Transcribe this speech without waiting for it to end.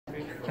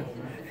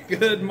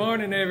Good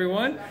morning,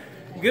 everyone.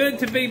 Good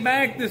to be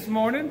back this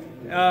morning.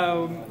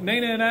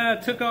 Nina and I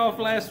took off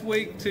last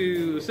week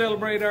to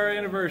celebrate our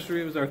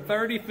anniversary. It was our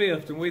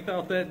 35th, and we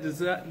thought that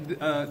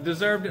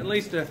deserved at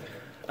least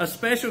a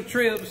special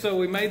trip, so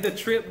we made the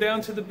trip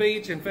down to the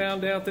beach and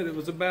found out that it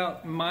was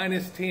about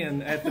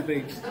 -10 at the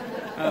beach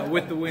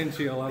with the wind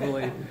chill, I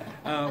believe.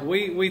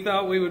 We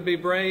thought we would be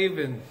brave,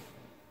 and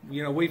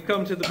you know, we've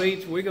come to the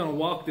beach. We're going to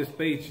walk this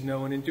beach, you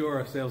know, and enjoy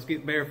ourselves,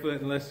 get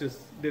barefoot, and let's just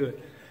do it.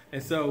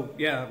 And so,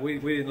 yeah, we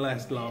didn't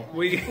last long.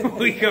 We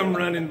come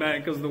running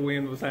back because the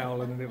wind was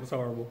howling and it was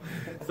horrible.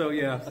 So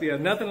yeah,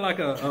 nothing like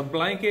a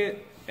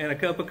blanket and a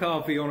cup of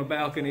coffee on a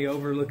balcony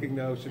overlooking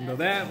the ocean. No,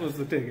 that was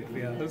the ticket.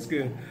 Yeah, that's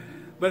good.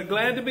 But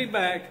glad to be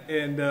back,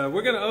 and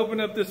we're going to open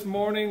up this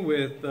morning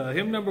with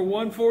hymn number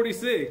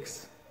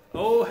 146.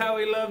 Oh, how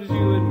he loves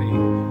you and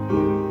me.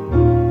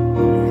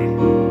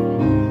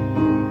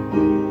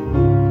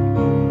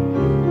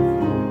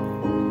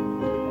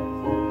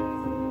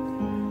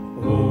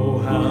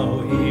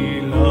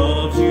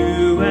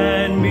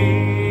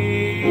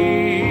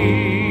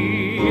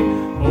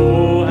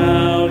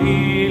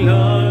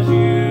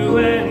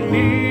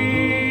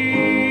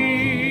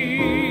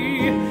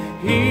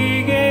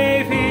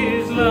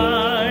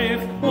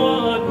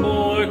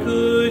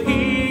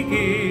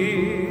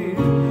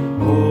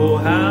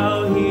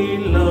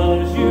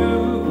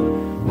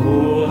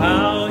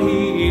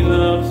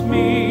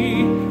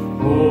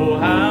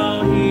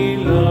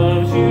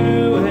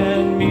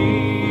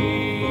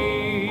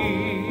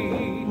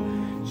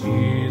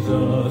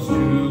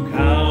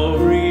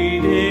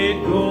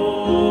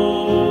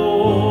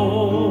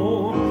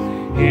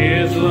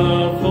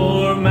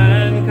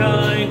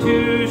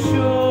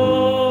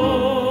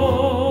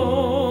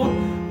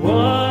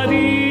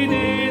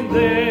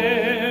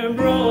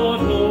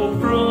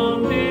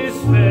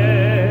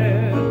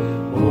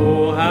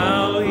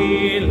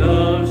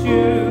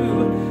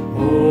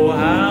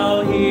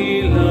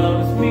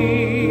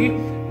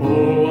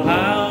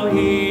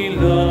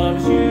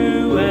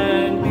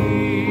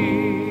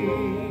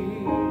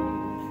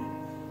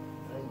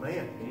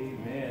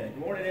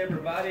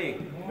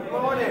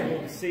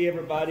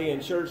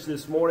 Church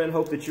this morning.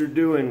 Hope that you're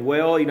doing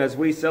well. You know, as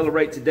we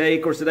celebrate today,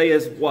 of course, today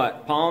is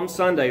what? Palm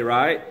Sunday,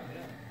 right?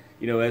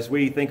 You know, as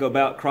we think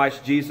about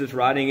Christ Jesus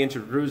riding into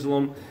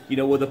Jerusalem, you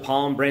know, with the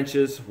palm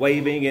branches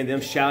waving and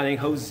them shouting,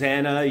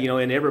 Hosanna, you know,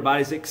 and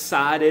everybody's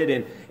excited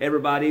and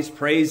everybody's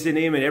praising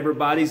him and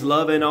everybody's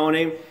loving on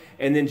him.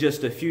 And then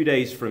just a few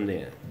days from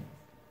then,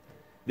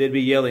 they'd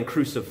be yelling,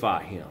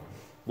 crucify him.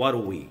 What a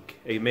week.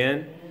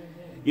 Amen.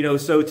 You know,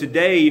 so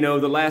today, you know,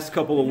 the last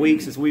couple of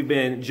weeks as we've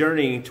been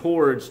journeying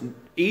towards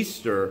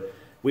Easter,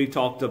 we've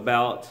talked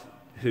about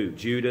who?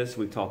 Judas.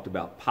 We've talked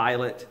about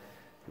Pilate.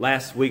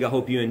 Last week, I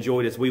hope you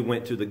enjoyed as we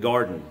went to the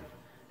garden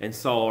and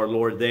saw our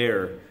Lord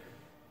there.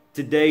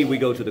 Today, we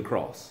go to the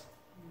cross.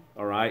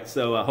 All right?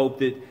 So I hope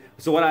that,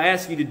 so what I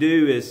ask you to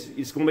do is,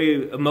 it's going to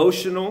be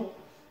emotional,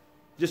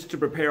 just to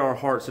prepare our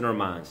hearts and our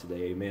minds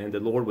today, amen.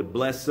 The Lord would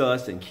bless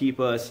us and keep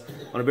us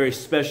on a very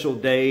special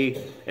day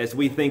as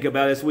we think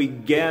about, as we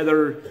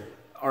gather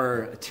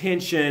our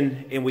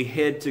attention and we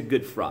head to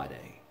Good Friday.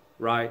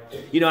 Right?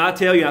 You know, I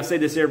tell you, I say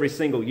this every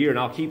single year, and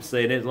I'll keep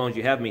saying it as long as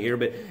you have me here,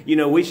 but, you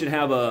know, we should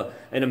have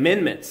an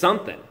amendment,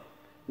 something,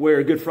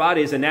 where Good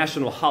Friday is a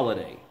national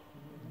holiday.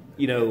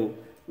 You know,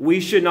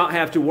 we should not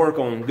have to work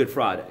on Good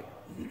Friday.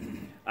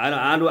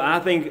 I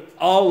think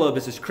all of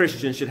us as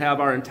Christians should have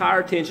our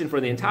entire attention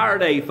for the entire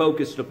day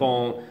focused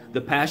upon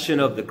the passion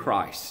of the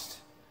Christ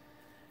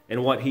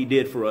and what he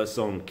did for us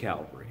on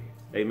Calvary.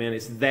 Amen.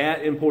 It's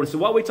that important. So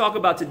what we talk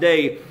about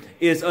today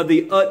is of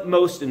the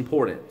utmost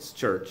importance,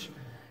 church.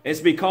 It's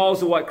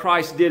because of what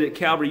Christ did at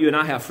Calvary. You and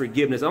I have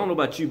forgiveness. I don't know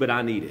about you, but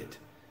I need it.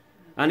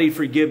 I need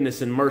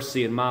forgiveness and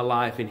mercy in my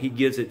life, and he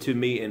gives it to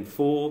me in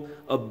full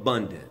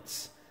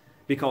abundance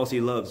because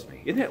he loves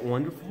me. Isn't that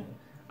wonderful?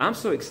 I'm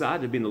so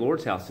excited to be in the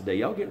Lord's house today.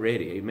 Y'all get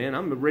ready, amen.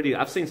 I'm ready.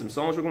 I've seen some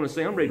songs we're going to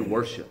sing. I'm ready to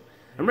worship.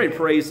 I'm ready to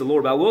praise the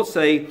Lord. But I will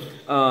say,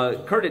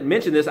 Kurt didn't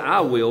mention this. I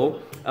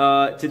will.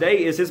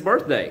 Today is his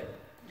birthday.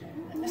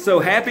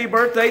 So happy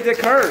birthday to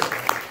Kurt.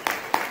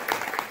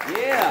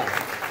 Yeah.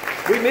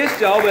 We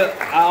missed y'all, but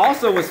I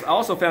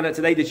also found out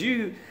today. Did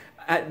you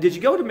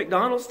go to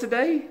McDonald's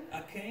today?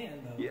 I can,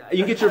 though. You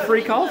can get your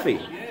free coffee.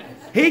 Yes.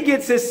 He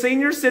gets his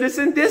senior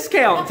citizen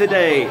discount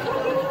today.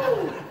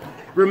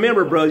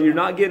 Remember, brother, you're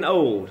not getting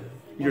old.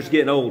 You're just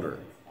getting older.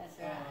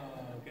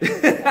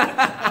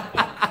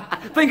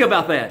 Think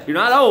about that. You're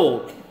not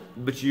old,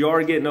 but you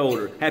are getting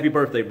older. Happy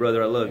birthday,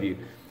 brother. I love you.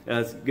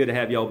 It's good to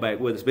have y'all back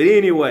with us. But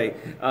anyway,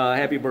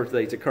 happy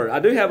birthday to Kurt. I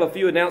do have a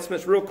few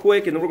announcements real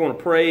quick, and then we're going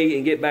to pray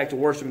and get back to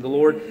worshiping the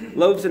Lord.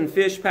 Loaves and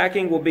fish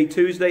packing will be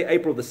Tuesday,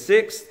 April the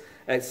 6th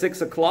at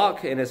 6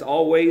 o'clock. And as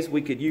always,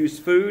 we could use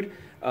food.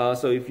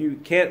 So if you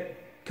can't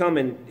come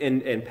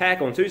and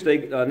pack on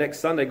Tuesday, next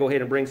Sunday, go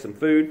ahead and bring some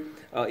food,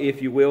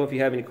 if you will. If you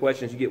have any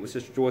questions, you get with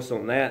Sister Joyce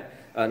on that.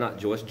 Not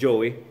Joyce,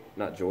 Joey.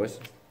 Not Joyce.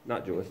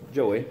 Not Joyce.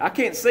 Joey. I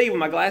can't see with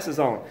my glasses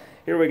on.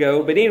 here we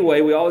go. But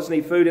anyway, we always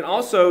need food. And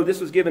also, this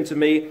was given to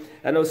me.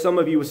 I know some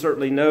of you will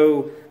certainly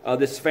know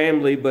this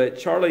family, but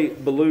Charlie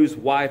Ballou's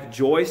wife,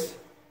 Joyce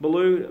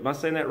Ballou, am I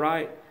saying that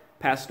right?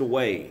 Passed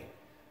away.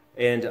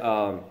 And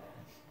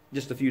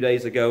just a few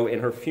days ago.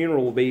 And her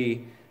funeral will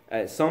be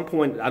at some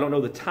point, I don't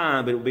know the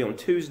time, but it will be on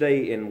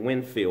Tuesday in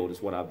Winfield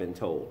is what I've been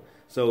told.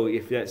 So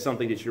if that's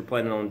something that you're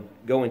planning on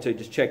going to,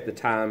 just check the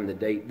time and the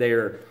date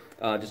there.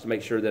 Just to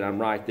make sure that I'm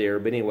right there.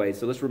 But anyway,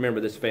 so let's remember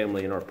this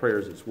family in our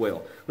prayers as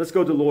well. Let's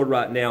go to the Lord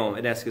right now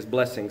and ask His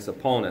blessings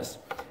upon us.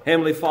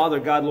 Heavenly Father,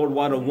 God, Lord,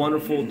 what a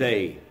wonderful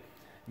day,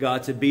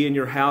 God, to be in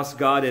your house,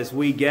 God, as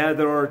we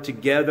gather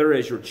together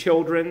as your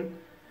children,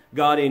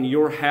 God, in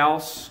your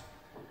house,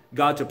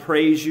 God, to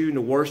praise you and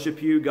to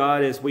worship you,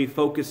 God, as we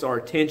focus our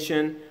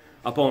attention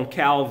upon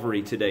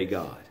Calvary today,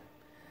 God.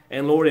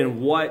 And Lord,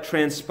 in what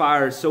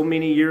transpired so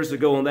many years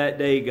ago on that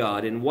day,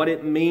 God, and what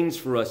it means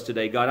for us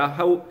today, God, I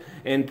hope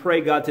and pray,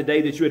 God,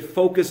 today that you would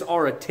focus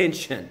our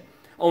attention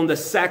on the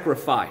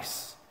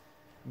sacrifice,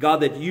 God,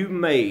 that you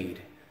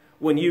made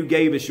when you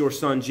gave us your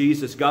Son,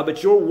 Jesus, God.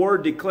 But your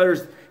word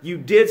declares you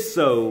did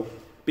so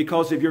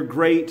because of your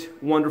great,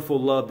 wonderful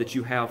love that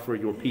you have for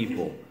your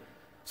people.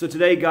 So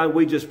today, God,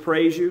 we just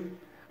praise you.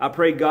 I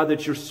pray, God,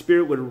 that your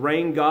Spirit would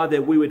reign, God,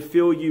 that we would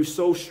feel you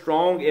so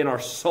strong in our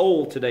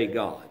soul today,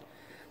 God.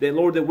 That,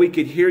 Lord, that we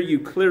could hear you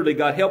clearly.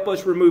 God, help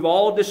us remove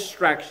all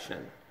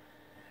distraction.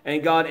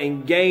 And, God,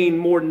 and gain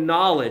more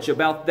knowledge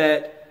about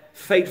that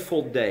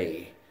fateful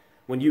day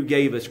when you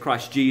gave us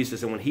Christ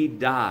Jesus and when He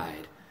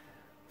died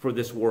for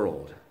this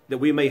world. That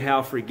we may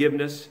have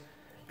forgiveness.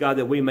 God,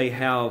 that we may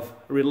have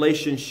a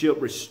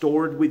relationship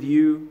restored with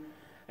you.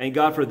 And,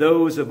 God, for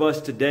those of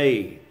us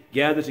today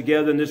gathered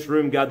together in this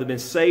room, God, that have been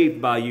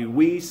saved by you,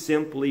 we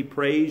simply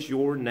praise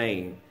your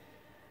name.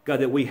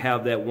 God, that we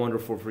have that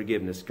wonderful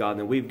forgiveness, God,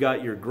 and that we've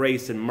got your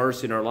grace and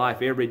mercy in our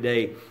life every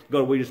day.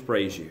 God, we just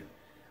praise you.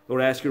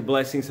 Lord, I ask your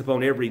blessings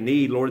upon every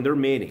need, Lord, and there are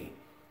many.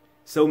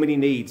 So many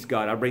needs,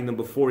 God. I bring them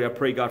before you. I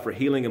pray, God, for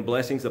healing and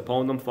blessings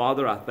upon them.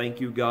 Father, I thank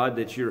you, God,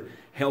 that you're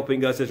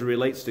helping us as it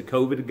relates to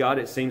COVID. God,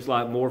 it seems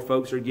like more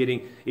folks are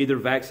getting either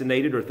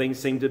vaccinated or things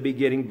seem to be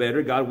getting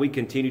better. God, we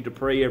continue to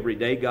pray every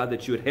day, God,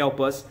 that you would help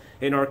us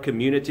in our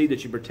community,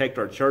 that you protect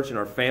our church and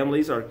our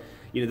families,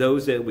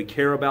 those that we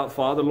care about,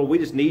 Father. Lord, we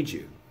just need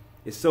you.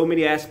 It's so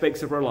many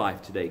aspects of our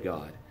life today,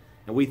 God.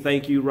 And we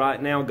thank you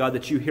right now, God,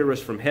 that you hear us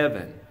from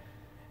heaven.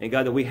 And,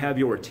 God, that we have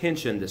your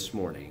attention this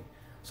morning.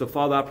 So,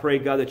 Father, I pray,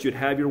 God, that you'd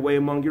have your way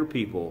among your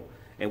people.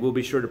 And we'll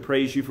be sure to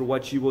praise you for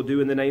what you will do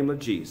in the name of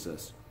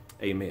Jesus.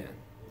 Amen.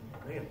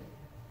 Amen.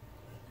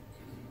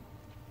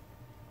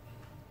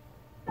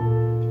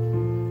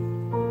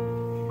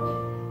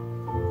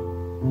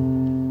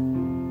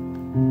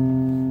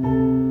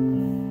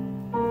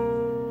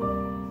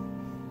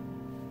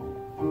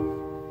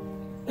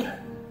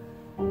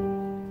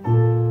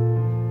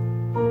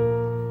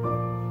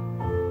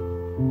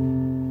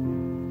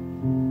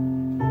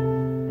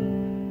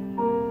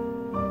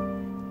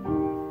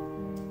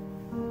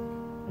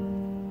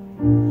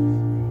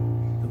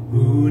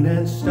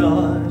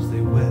 Stars they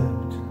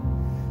wept,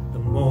 the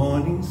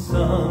morning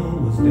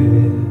sun was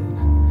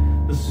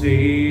dead, the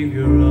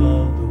Savior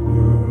of the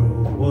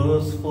world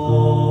was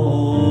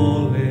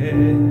fallen,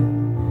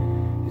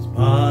 his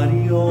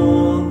body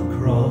on the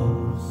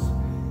cross,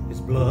 his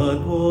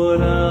blood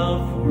poured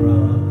out for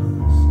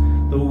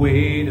us, the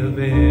weight of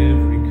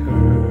every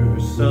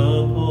curse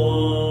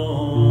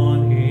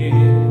upon him.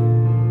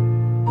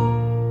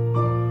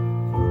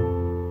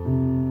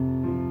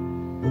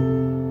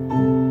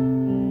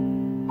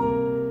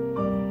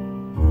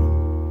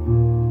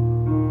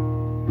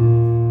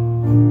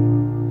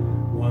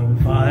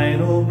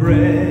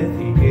 Breath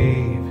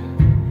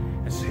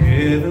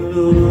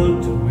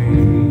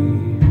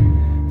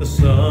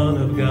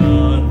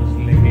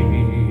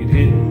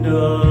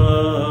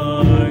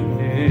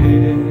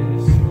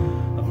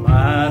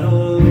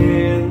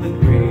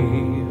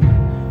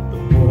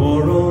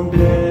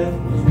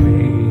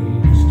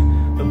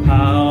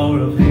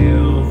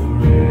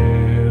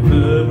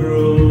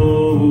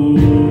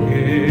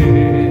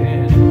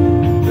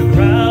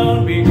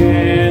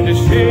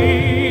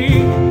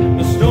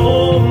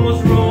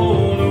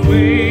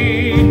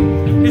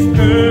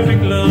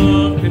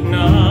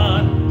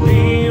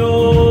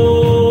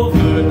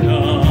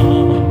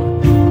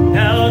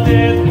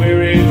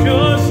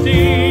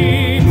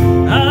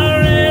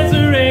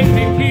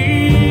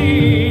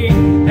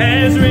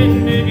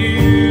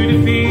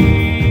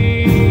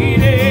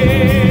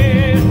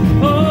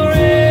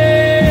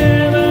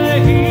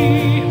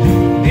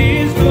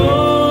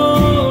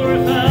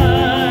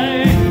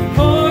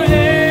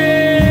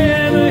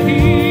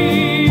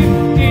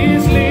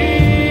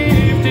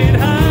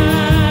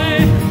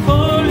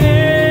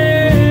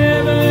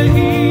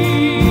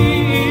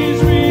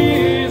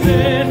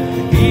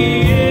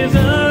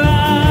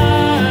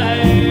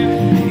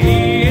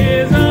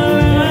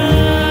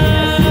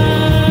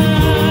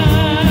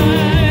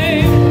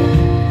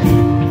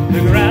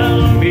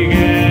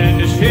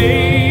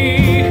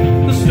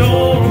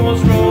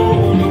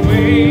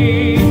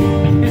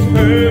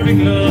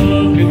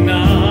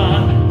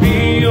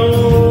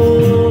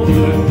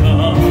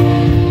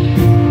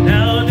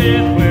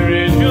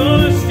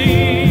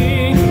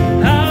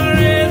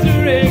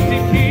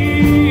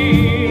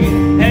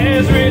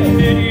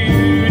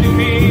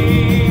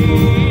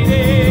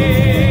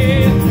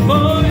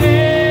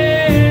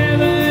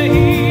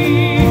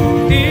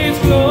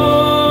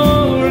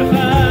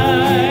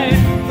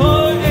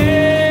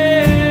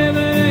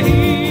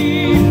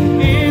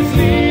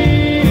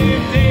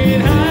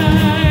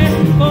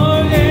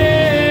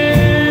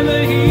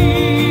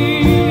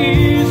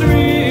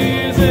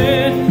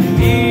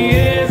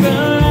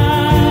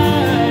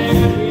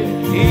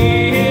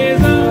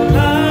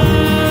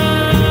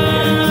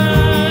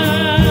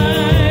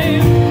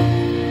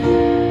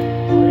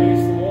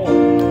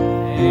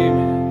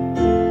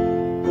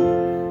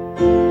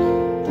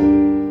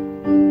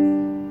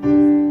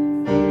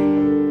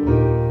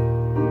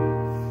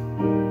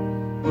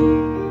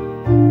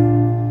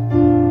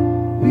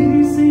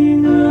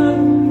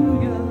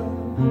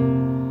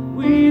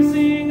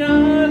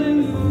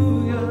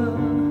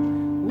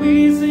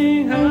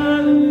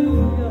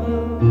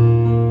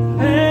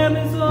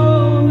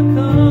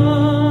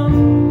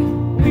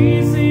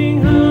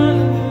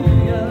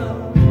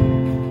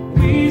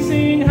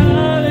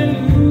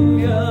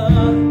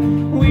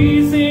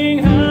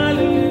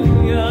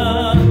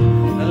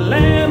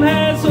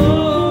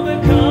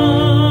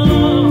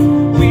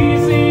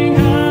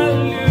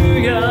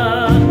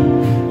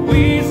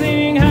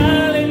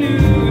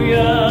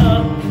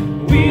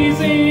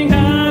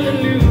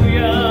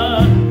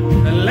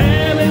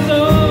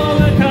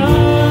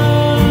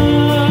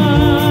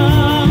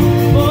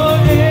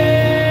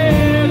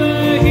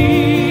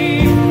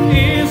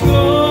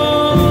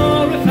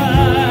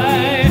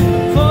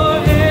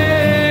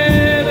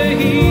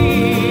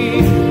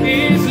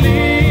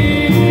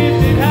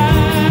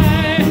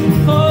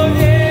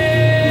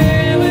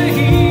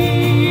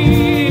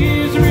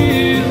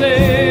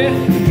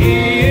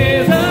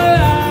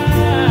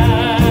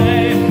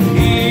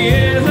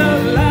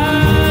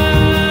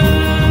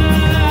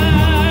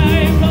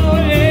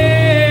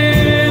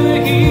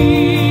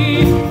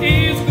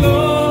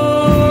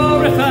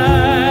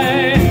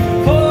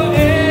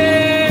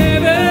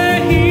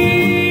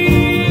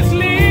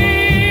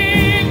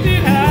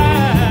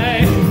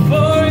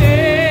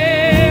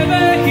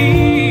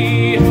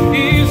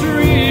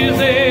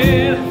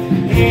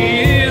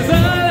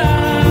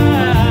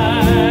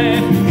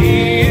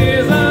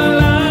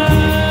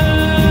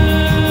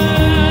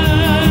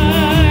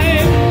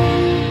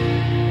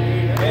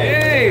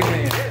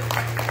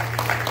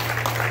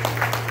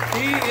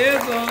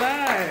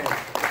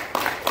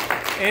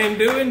and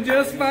doing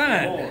just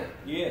fine. Lord.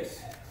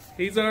 Yes.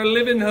 He's our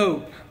living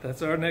hope.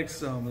 That's our next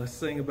song. Let's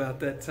sing about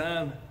that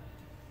time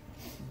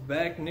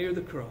back near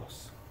the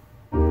cross.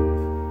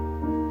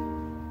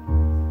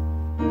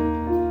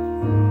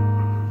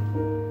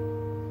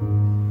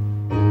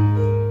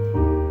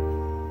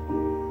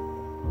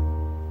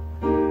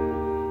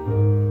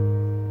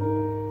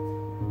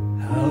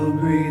 How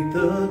great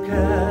the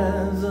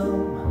chasm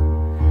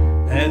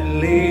that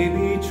lay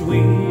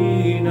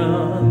between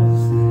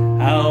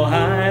us, how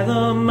high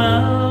the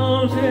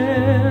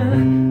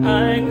mountain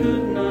I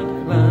could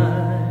not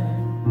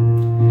climb.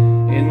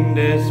 In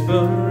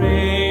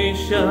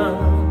desperation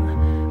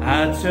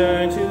I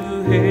turned to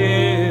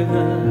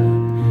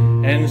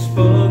heaven and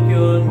spoke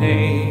your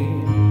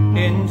name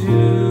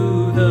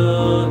into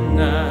the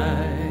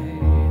night.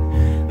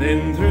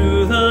 Then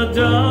through the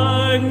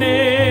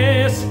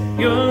darkness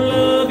your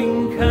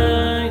loving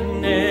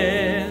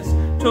kindness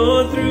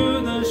tore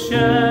through the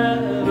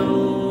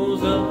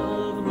shadows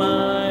of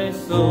my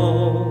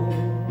soul.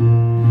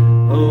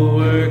 The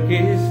work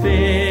is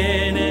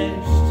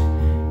finished,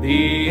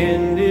 the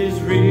end is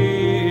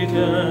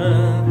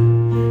written.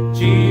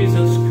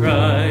 Jesus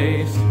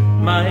Christ,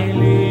 my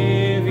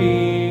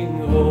living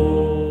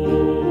hope.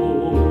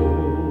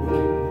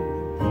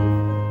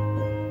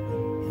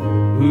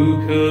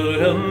 Who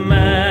could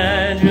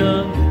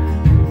imagine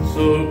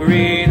so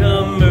great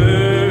a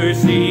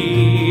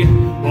mercy?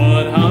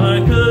 What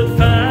heart could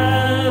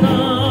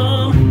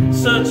fathom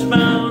such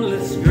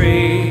boundless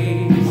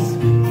grace?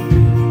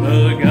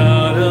 The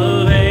God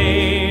of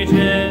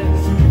ages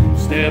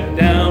stepped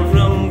down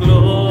from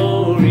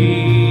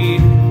glory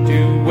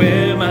to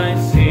wear my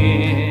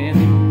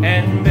sin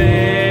and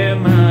bear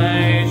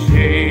my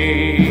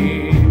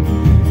shame.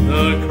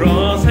 The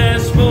cross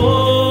has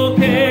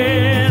spoken,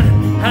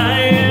 I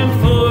am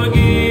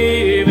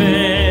forgiven.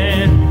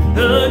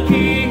 The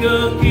King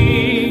of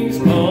Kings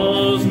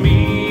calls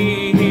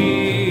me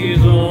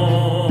his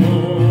own.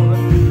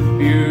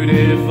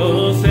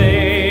 Beautiful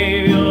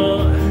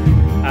Savior,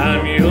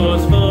 I'm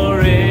yours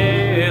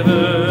forever.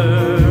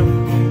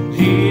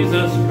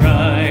 Jesus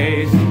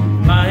Christ,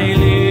 my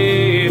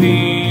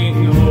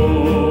living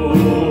hope.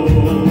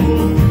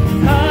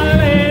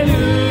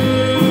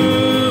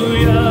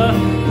 Hallelujah,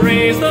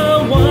 praise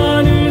the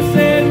one who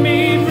set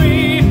me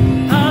free.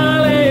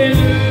 Hallelujah,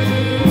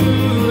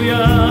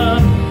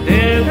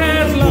 death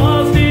has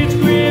lost its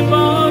grip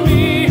on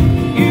me.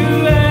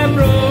 You have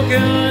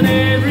broken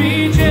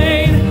every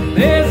chain.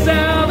 There's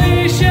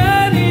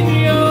salvation in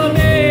your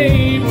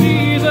name,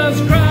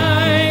 Jesus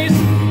Christ,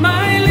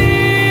 my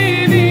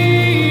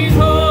living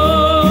hope.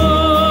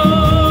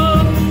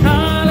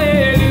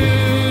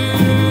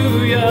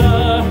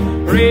 Hallelujah,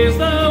 praise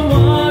the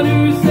one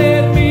who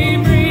set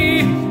me free.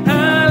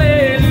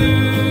 Hallelujah,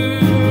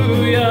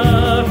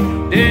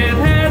 death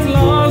has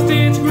lost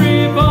its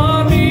grip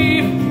on me.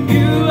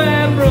 You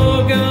have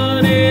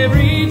broken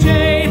every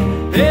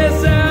chain. There's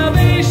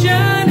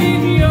salvation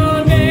in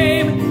your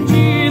name,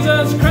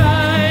 Jesus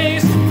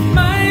Christ,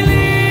 my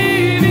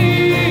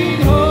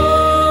living hope.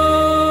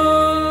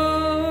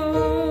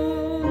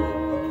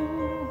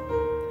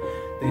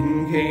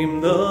 Then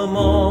came the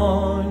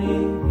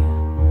morning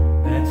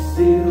that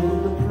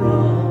sealed the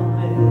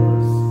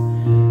promise.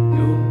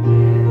 Your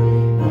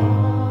very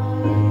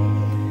body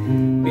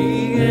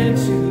began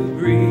to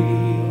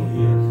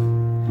breathe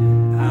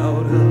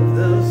out of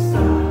the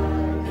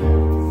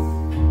silence.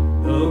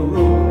 The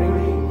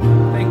roaring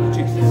Thank you,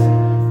 Jesus.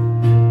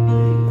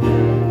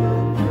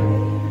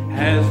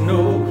 has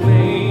no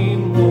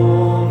claim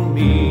on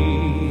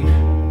me.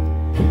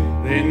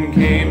 Then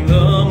came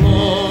the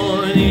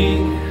morning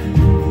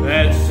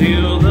that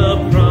sealed the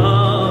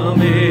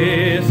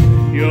promise.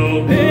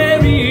 Your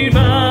very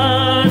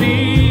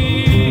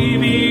body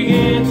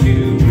began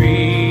to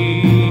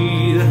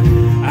breathe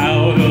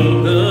out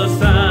of the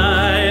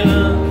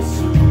silence.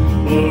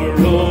 The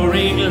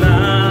roaring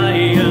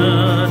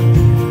lion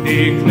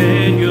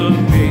declared your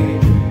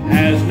faith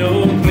has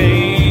no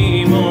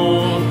claim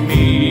on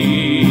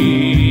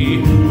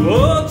me.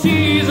 Oh,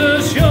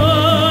 Jesus,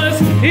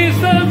 yours is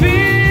the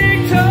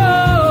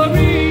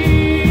victory.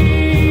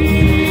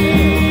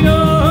 Oh,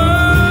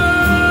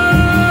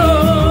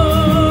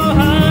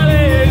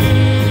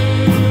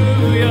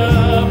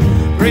 hallelujah.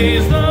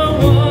 Praise the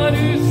one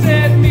who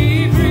set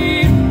me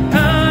free.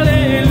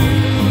 Hallelujah.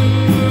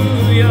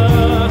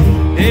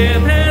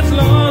 Death has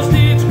lost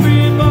its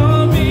grip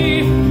on me.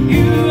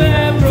 You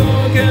have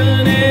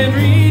broken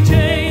every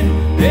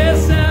chain.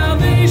 There's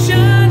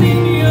salvation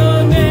in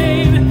your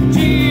name,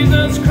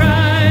 Jesus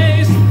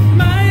Christ,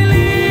 my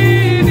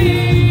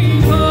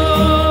living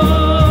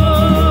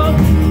hope.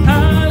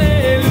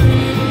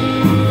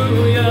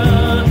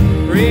 Hallelujah,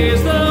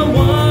 praise the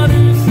one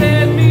who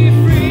set me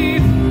free.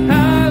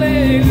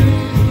 Hallelujah,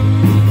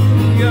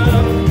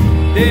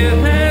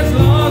 death has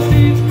lost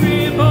its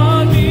grip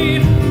on me.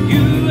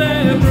 You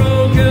have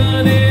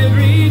broken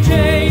every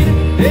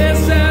chain. There's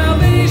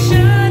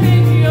salvation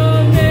in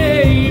your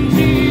name,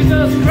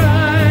 Jesus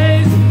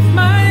Christ,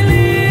 my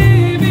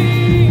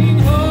living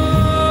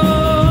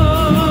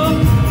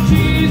hope.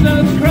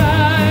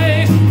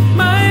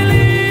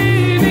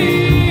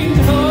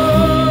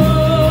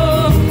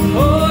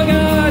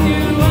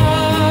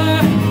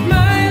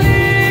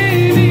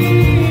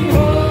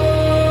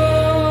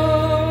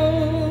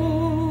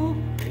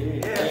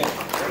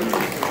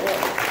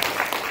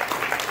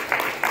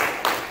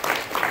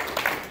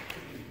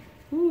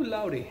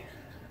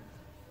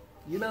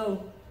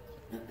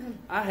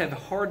 I have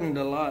hardened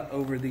a lot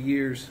over the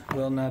years.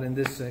 Well, not in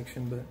this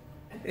section,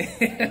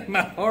 but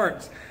my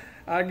heart's,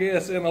 I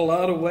guess, in a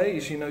lot of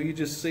ways. You know, you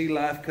just see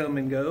life come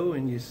and go,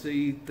 and you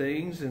see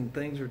things, and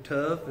things are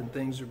tough, and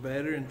things are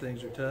better, and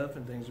things are tough,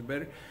 and things are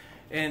better.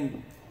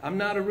 And I'm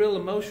not a real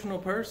emotional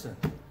person,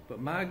 but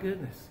my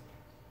goodness,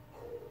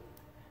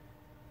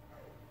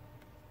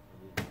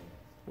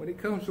 when it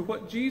comes to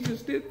what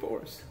Jesus did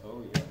for us,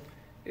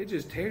 it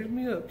just tears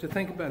me up to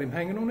think about him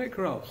hanging on that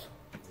cross.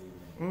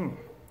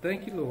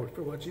 Thank you, Lord,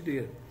 for what you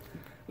did.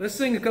 Let's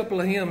sing a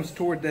couple of hymns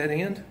toward that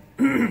end.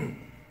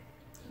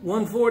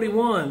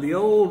 141, The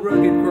Old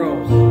Rugged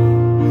Cross.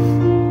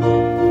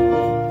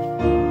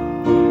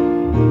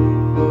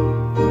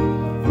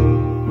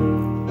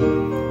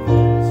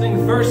 Sing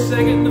the first,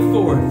 second, and the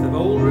fourth of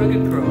Old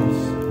Rugged Cross.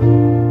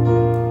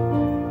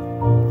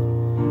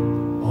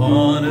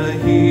 On a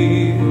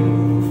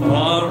hill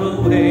far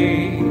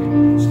away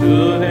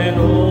stood an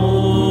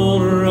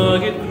old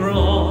rugged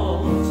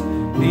cross,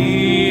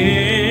 the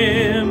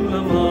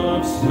emblem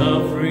of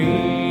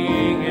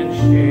suffering and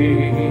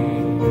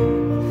shame.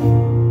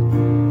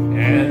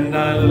 And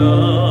I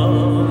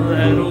love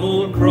that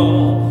old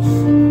cross,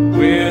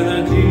 where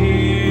the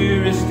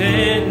dearest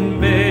and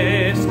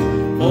best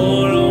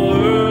for a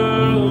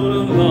world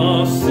of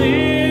lost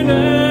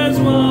sinners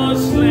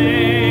was slain.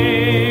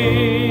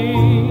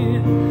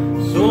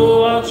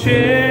 So I'll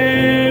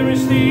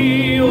cherish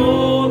the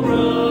old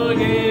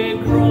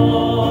rugged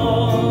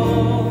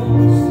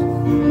cross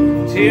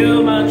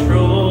till my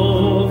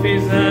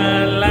trophies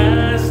at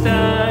last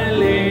I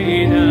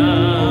lay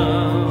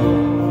down.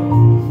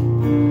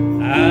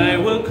 I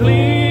will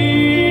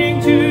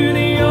cling to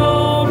the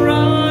old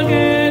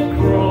rugged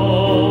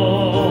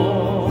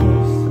cross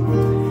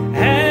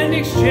and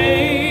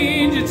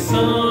exchange it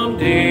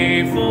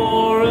someday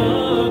for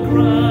a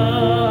crown.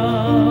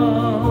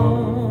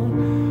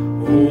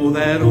 Oh,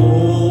 that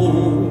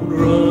old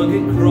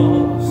rugged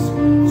cross,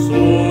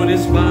 so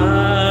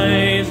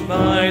despised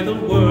by the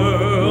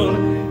world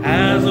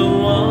as a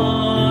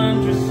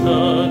wondrous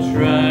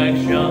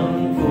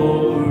attraction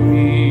for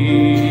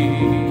me.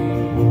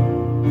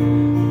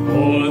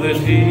 For the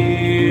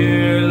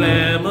dear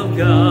Lamb of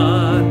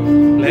God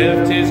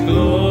left his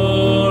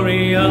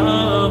glory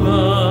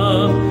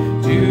above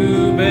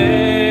to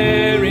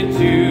bear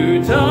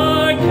into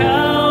dark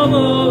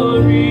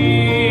Calvary.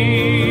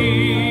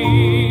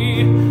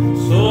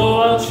 So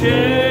I'll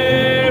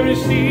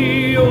cherish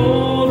the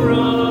old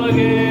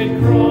rugged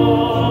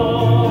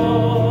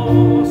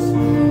cross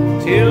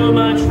till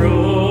my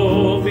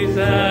trophies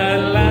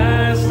at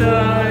last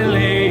I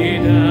lay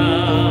down.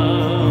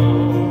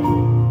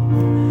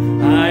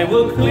 I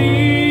will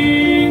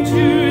cling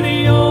to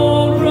the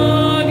old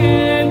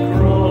rugged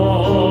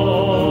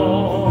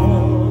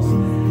cross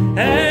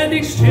and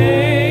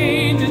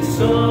exchange it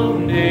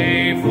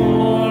someday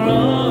for a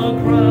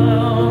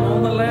crown.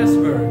 On the last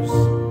verse.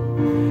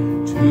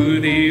 To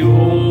the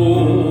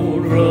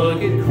old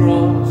rugged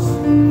cross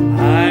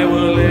I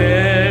will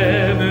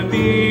ever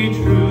be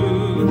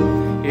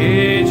true,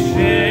 its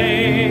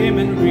shame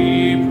and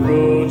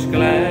reproach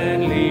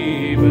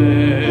gladly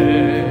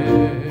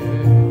bear.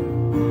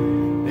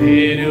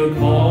 They'll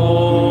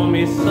call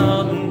me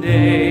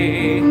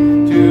someday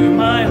to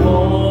my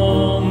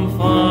home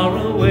far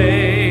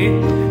away,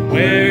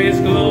 where his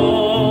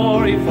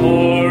glory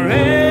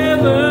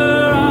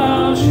forever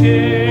I'll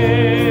share.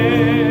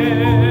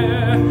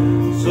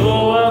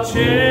 So I'll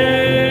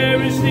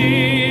cherish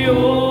the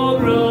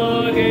old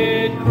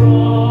rugged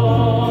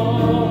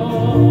cross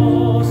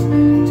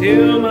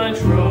till my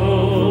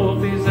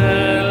trophies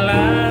at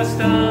last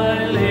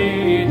I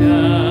lay down.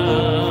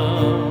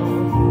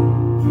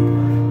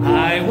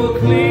 I will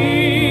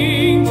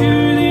cling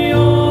to the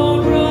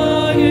old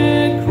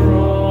rugged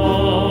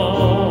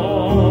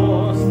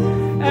cross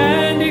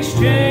and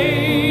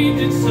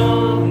exchange it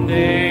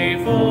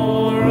someday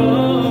for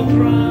a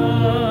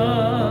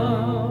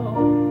crown.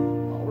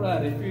 All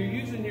right, if you're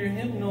using your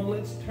hymnal,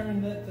 let's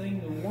turn that thing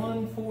to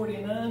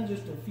 149,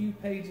 just a few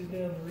pages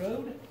down the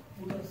road.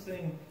 We're going to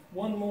sing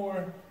one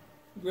more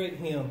great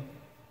hymn.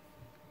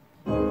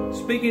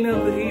 Speaking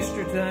of the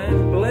Easter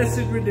time,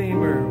 Blessed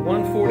Redeemer,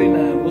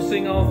 149. We'll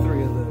sing all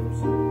three of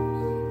those.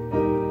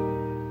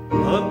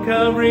 Up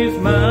Calvary's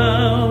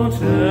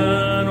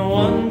mountain,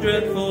 one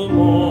dreadful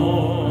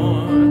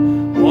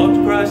morn,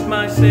 walked Christ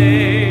my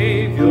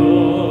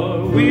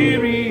Savior,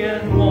 weary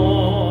and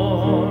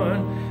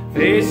worn,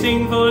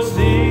 facing for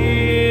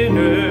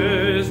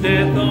sinners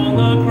death on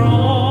the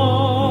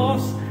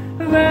cross,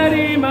 that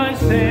he might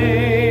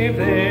save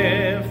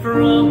them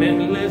from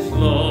endless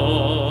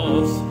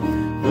loss.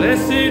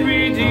 Blessed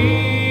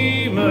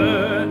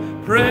Redeemer,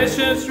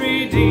 precious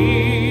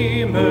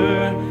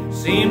Redeemer,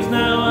 seems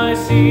now I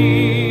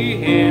see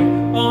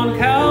him on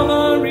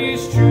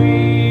Calvary's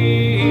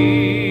tree,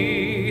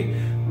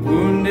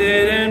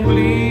 wounded and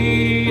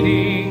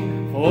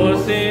bleeding, for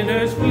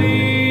sinners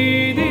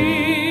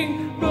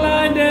pleading,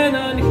 blind and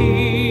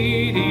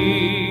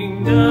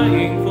unheeding,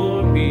 dying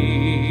for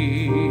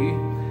me.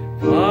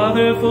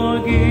 Father,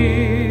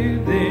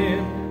 forgive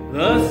them,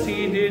 thus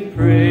he did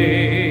pray.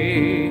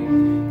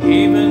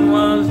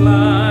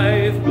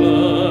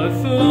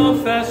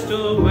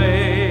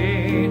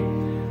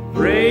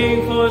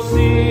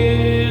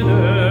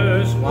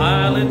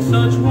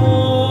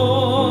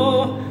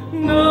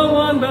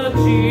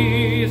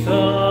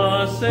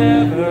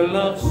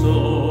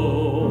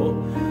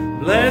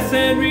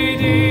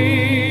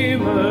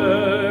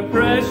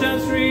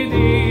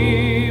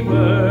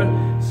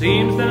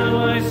 Seems now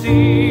I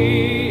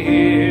see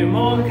him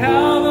on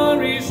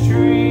Calvary's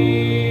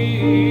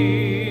tree,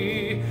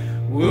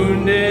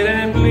 wounded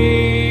and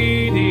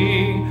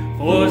bleeding,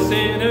 for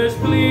sinners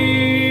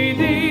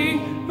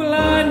pleading,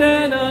 blind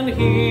and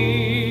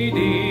unheeding,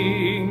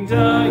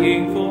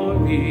 dying for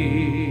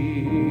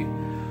me.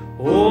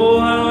 Oh,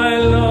 how I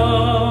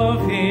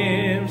love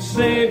him,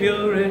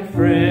 Savior and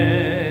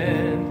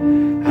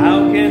friend.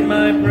 How can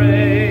my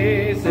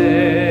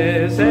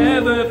praises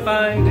ever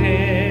find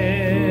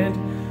end?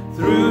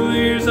 Through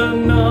years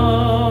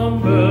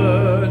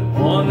unnumbered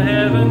on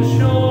heaven's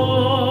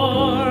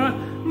shore,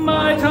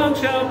 my tongue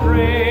shall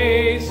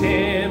praise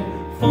him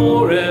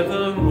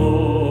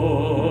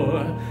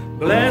forevermore.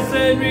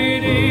 Blessed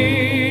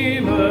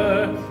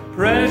Redeemer,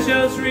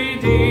 precious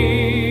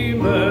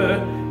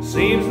Redeemer,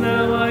 seems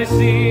now I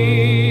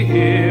see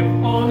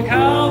him on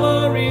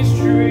Calvary's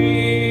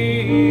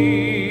tree,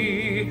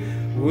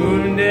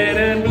 wounded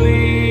and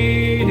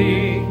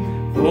bleeding,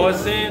 for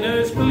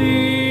sinners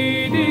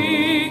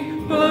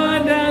pleading,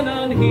 blind and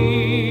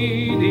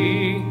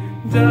unheeding,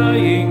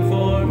 dying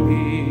for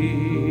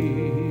me.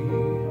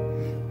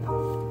 I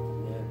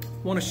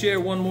want to share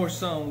one more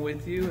song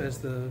with you as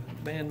the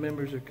band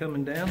members are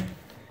coming down.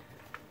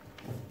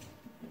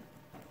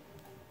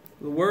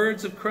 The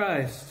words of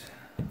Christ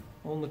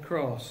on the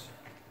cross.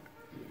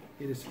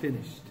 It is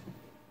finished.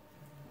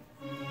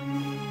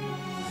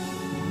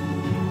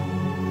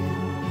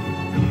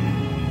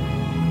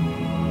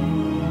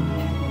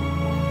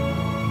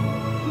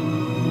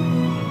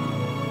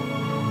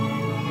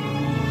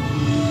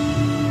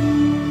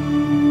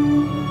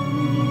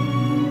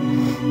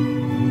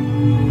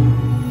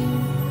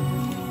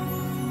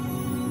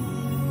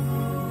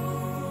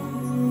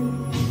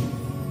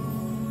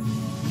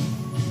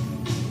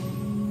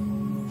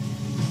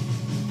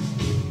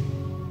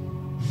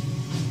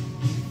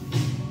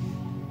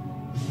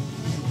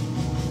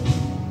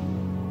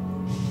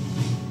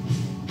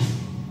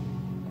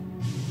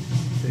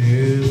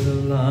 There's a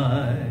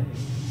line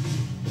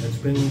that's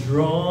been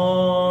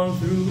drawn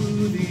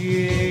through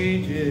the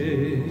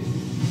ages.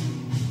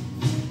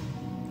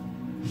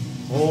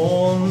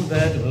 On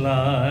that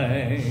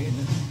line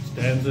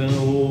stands an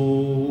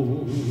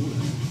old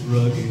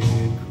rugged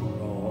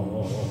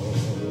cross.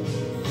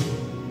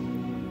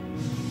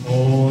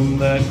 On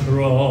that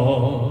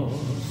cross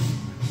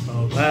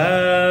a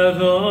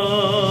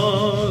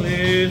battle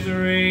is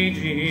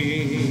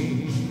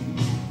raging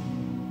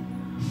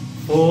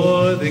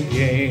for the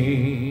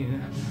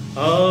gain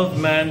of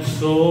man's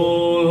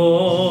soul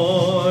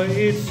or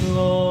its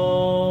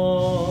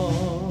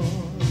loss.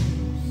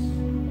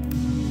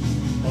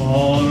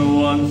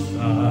 On one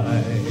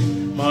side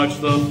march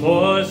the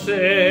forces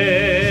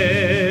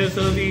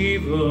of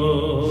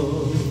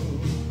evil,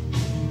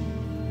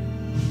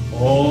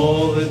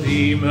 all the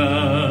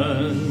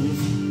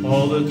demons,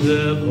 all the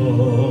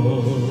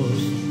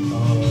devils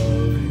of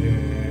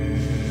hell.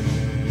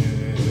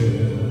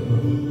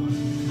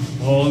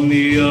 On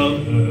the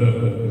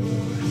other,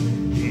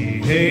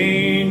 the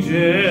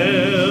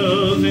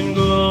angels in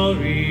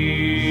glory,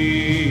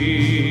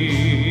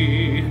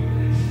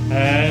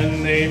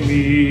 and they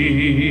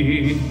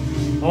meet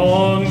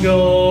on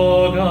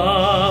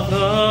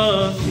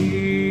Golgotha's hill.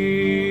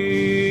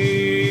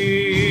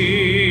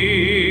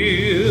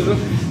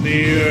 The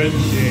earth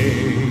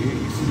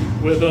shakes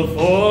with the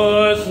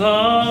force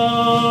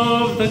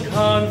of the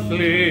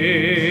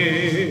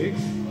conflict,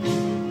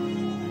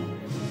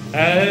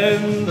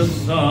 and the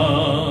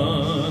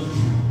sun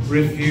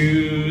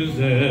refuses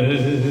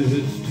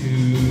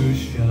to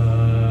shine.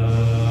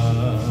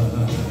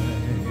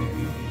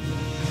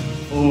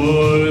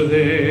 For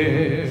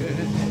there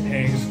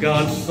hangs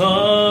God's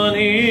Son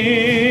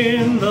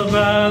in the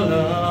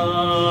balance,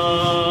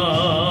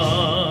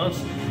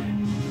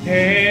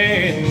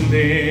 and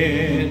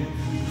then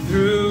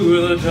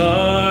through the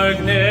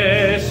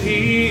darkness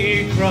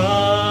he cries,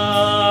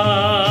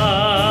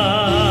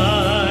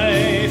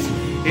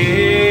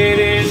 "It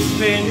is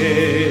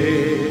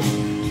finished,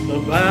 the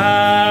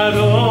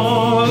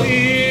battle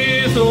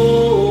is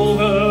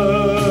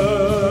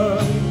over.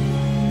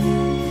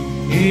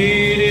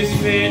 It is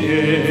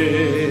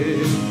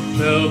finished,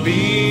 there'll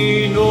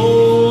be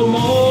no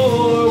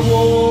more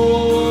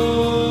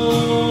war.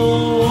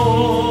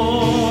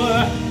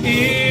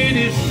 It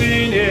is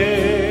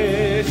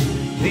finished,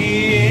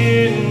 the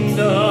end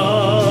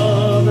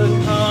of the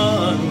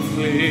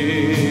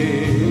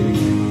conflict.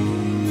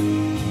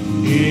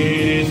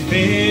 It is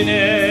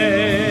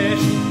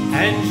finished,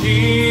 and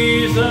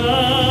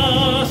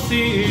Jesus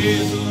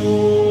is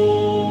Lord."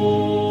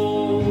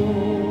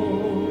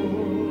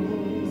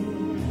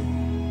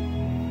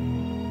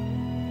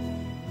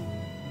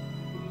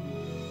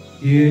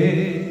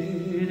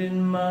 Yet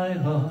in my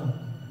heart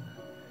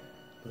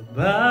the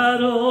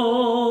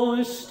battle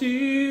is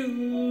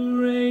still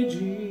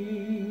raging.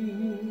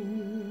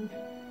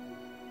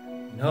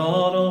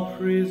 Not all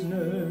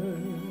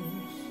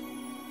prisoners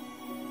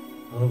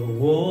of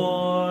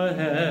war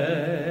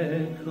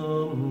had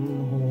come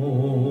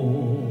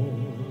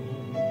home.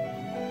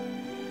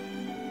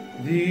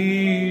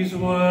 These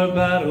were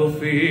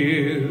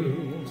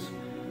battlefields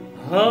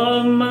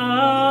of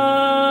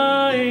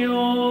my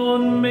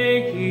own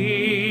making.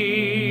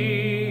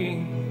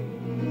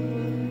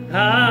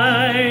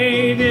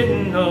 I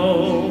didn't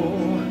know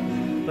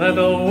that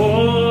the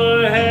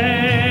war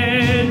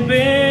had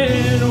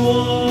been won.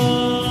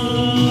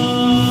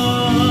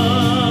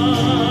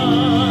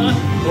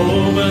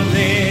 Oh, but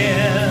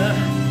then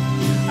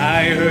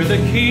I heard the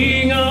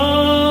King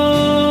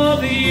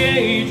of the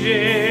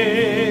ages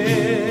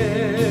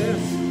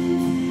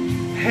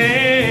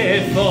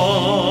had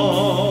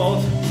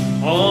fought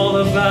all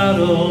the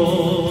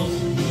battles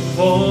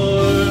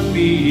for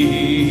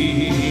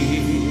me,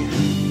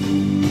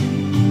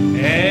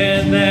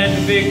 and that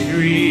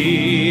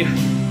victory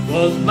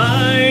was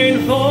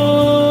mine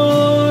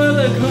for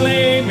the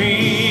claiming.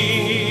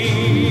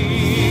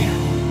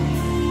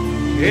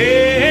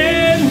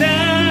 And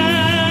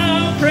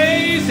now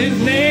praise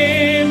his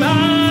name,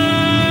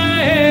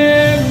 I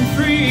am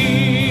free.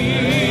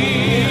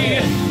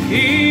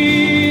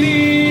 It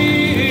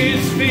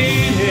is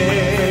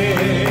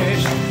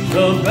finished,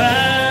 the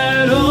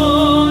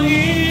battle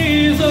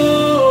is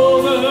over.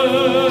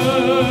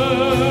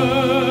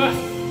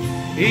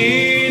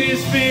 It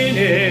is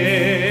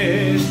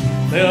finished,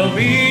 there'll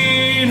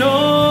be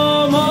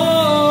no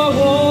more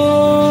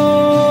war.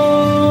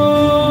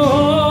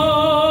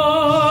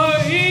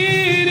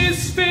 It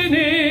is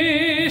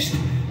finished,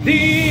 the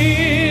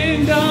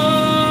end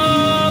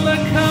of the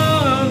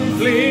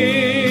conflict.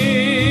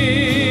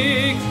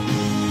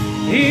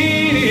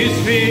 It is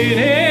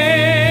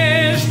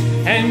finished,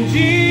 and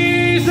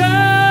Jesus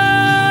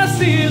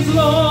is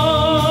Lord.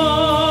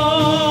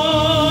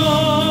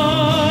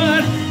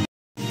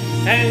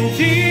 And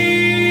Jesus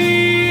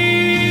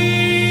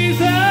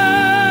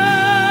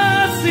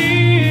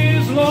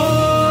is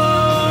Lord.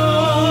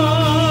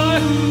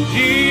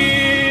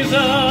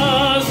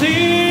 Jesus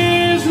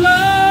is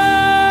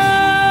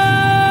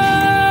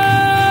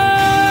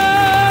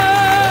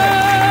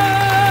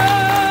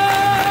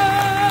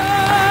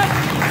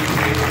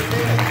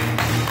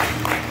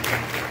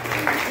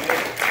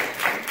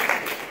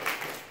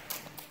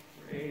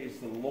Praise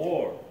the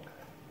Lord.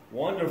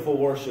 Wonderful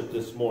worship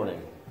this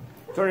morning.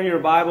 Turning your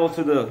Bible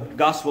to the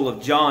Gospel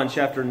of John,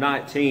 chapter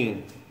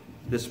 19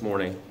 this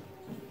morning.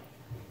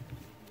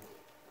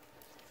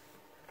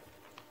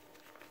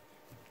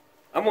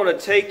 I'm going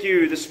to take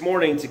you this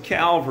morning to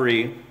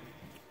Calvary,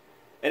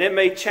 and it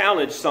may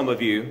challenge some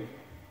of you,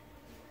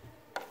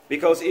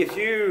 because if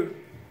you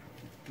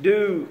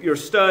do your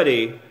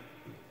study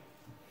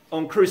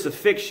on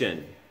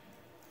crucifixion,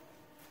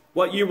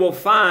 what you will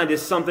find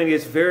is something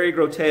that's very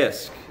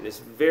grotesque, it's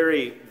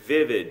very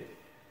vivid,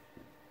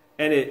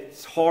 and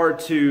it's hard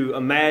to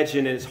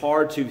imagine and it's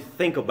hard to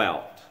think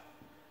about.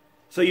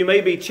 So you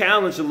may be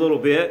challenged a little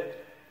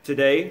bit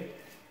today,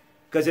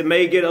 because it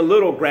may get a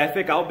little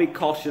graphic. I'll be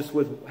cautious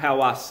with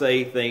how I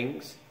say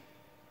things.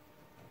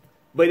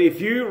 But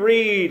if you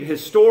read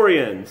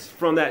historians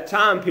from that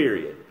time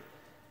period,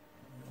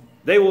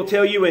 they will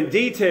tell you in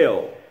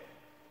detail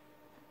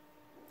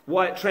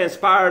what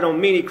transpired on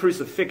many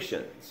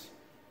crucifixions.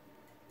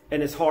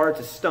 And it's hard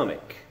to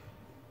stomach.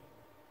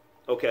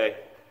 Okay?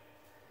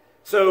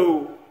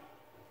 So,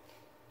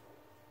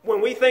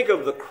 when we think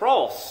of the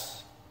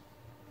cross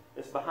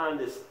that's behind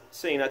this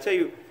scene, I tell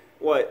you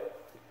what,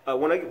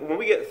 when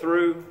we get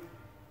through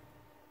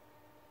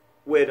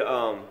with,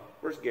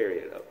 where's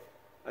Gary at?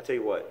 I tell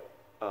you what,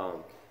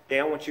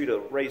 Dan, I want you to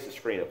raise the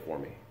screen up for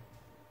me.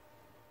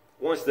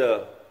 Once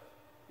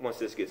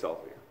this gets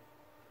off here.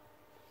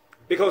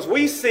 Because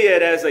we see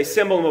it as a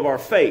symbol of our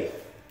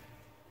faith.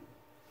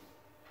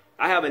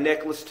 I have a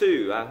necklace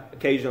too.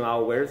 Occasionally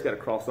I'll wear it. It's got a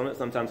cross on it.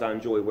 Sometimes I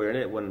enjoy wearing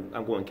it when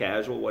I'm going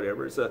casual,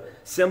 whatever. It's a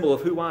symbol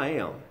of who I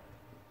am.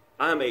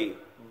 I'm a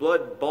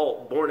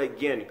blood-bought,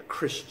 born-again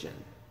Christian.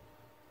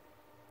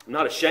 I'm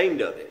not ashamed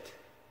of it.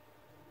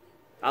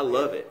 I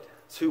love it.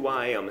 It's who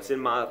I am. It's in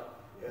my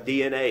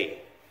DNA.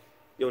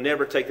 You'll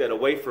never take that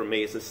away from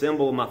me. It's a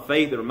symbol of my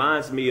faith. It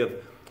reminds me of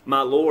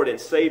my Lord and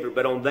Savior.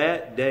 But on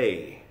that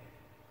day,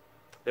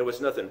 there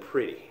was nothing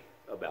pretty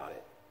about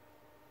it.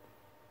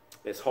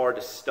 It's hard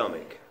to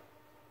stomach.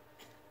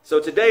 So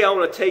today I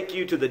want to take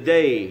you to the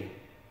day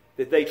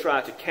that they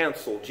tried to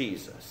cancel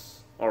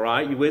Jesus. All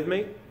right, you with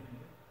me?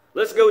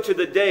 Let's go to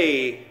the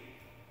day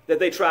that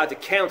they tried to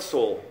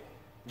cancel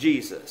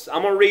Jesus.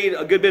 I'm going to read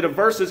a good bit of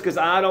verses because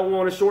I don't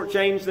want to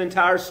shortchange the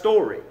entire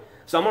story.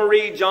 So I'm going to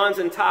read John's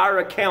entire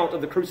account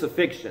of the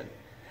crucifixion.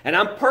 And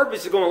I'm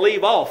purposely going to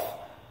leave off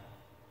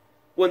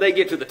when they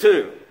get to the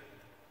tomb.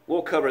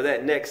 We'll cover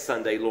that next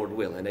Sunday, Lord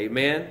willing.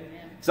 Amen?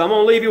 So I'm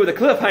going to leave you with a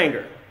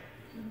cliffhanger.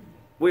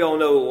 We all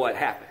know what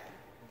happened.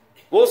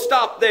 We'll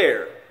stop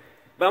there.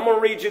 But I'm going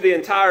to read you the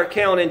entire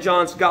account in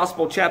John's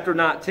Gospel, chapter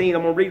 19.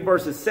 I'm going to read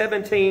verses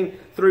 17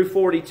 through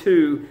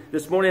 42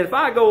 this morning. If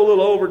I go a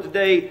little over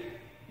today,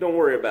 don't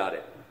worry about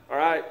it. All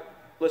right?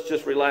 Let's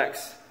just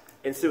relax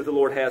and see what the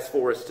Lord has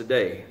for us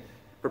today.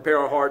 Prepare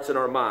our hearts and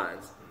our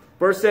minds.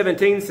 Verse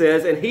 17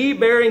 says, "And he,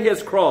 bearing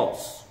his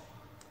cross,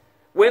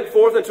 went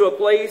forth into a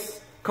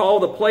place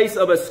called the place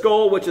of a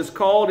skull, which is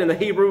called in the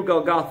Hebrew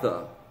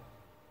Golgotha,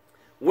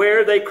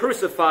 where they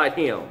crucified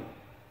him.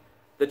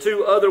 The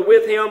two other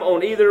with him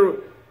on either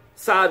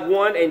side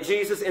one, and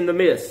Jesus in the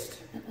midst.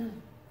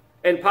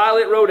 And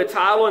Pilate wrote a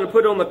title and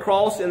put it on the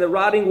cross, and the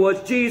writing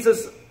was,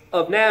 Jesus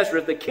of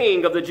Nazareth, the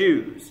King of the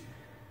Jews.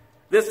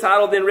 This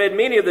title then read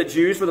many of the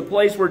Jews, for the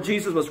place where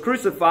Jesus was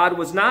crucified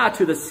was nigh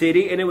to the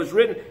city, and it was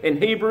written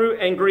in Hebrew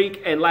and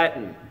Greek and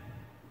Latin.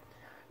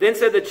 Then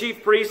said the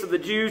chief priests of the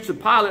Jews to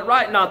Pilate,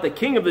 write not the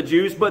King of the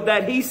Jews, but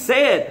that he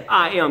said,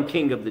 I am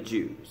King of the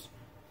Jews.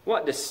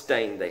 What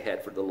disdain they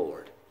had for the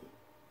Lord.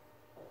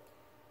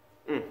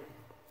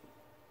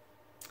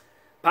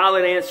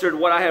 Pilate answered,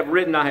 what I have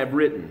written, I have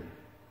written.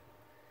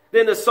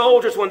 Then the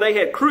soldiers, when they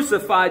had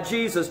crucified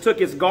Jesus, took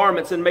his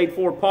garments and made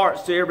 4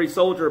 parts, to every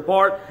soldier a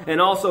part,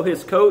 and also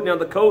his coat. Now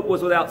the coat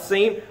was without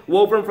seam,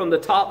 woven from the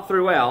top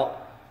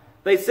throughout.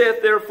 They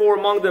said therefore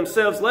among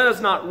themselves, let us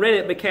not rent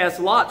it, but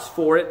cast lots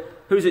for it,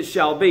 whose it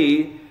shall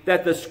be,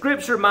 that the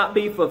scripture might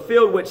be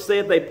fulfilled, which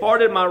saith, they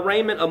parted my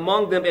raiment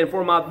among them, and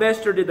for my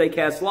vesture did they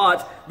cast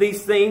lots.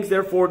 These things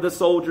therefore the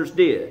soldiers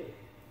did.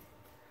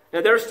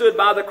 Now there stood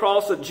by the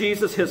cross of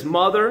Jesus his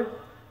mother,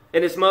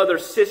 and his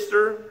mother's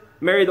sister,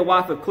 Mary the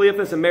wife of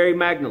Cleophas, and Mary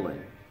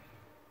Magdalene.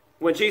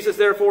 When Jesus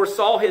therefore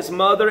saw his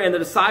mother and the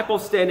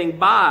disciples standing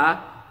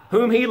by,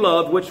 whom he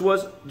loved, which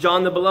was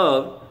John the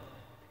beloved,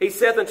 he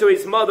saith unto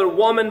his mother,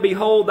 woman,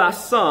 behold thy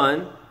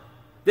son.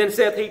 Then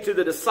saith he to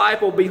the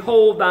disciple,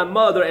 behold thy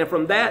mother. And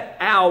from that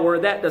hour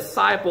that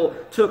disciple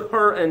took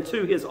her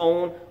into his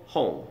own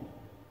home.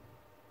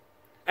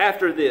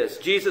 After this,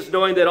 Jesus,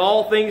 knowing that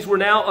all things were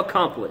now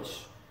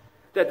accomplished,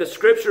 that the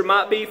scripture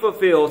might be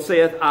fulfilled,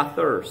 saith, I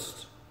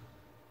thirst.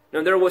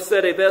 Now there was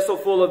set a vessel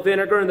full of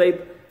vinegar, and they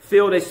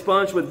filled a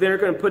sponge with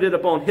vinegar and put it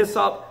upon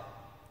hyssop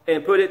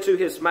and put it to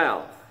his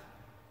mouth.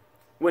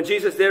 When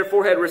Jesus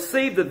therefore had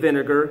received the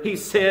vinegar, he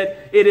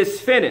said, it is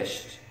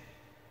finished.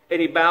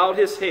 And he bowed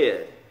his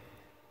head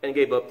and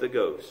gave up the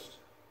ghost.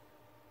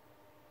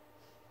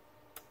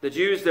 The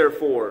Jews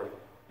therefore,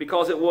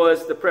 because it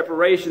was the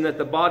preparation that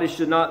the body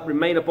should not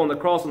remain upon the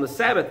cross on the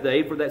Sabbath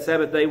day, for that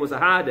Sabbath day was a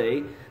high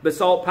day,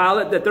 besought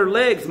Pilate that their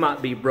legs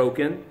might be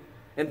broken,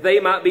 and they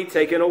might be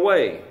taken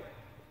away.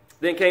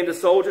 Then came the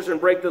soldiers and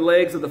brake the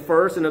legs of the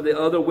first and of the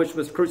other which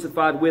was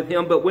crucified with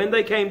him. But when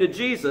they came to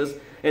Jesus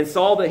and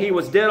saw that he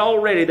was dead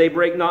already, they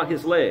brake not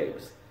his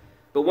legs.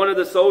 But one of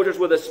the soldiers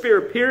with a spear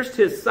pierced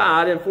his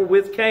side, and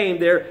forthwith came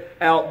there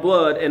out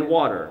blood and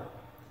water.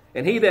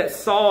 And he that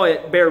saw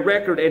it bare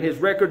record, and his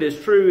record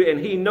is true, and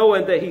he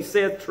knowing that he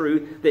saith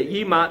truth, that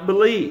ye might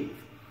believe.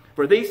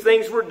 For these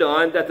things were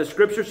done, that the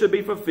scripture should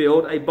be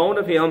fulfilled, a bone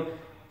of him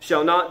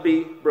shall not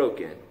be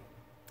broken.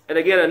 And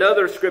again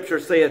another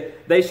scripture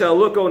saith, they shall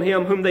look on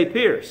him whom they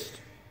pierced.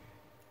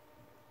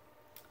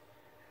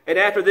 And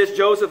after this,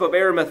 Joseph of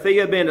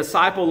Arimathea, being a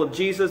disciple of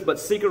Jesus, but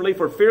secretly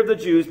for fear of the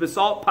Jews,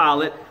 besought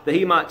Pilate that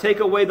he might take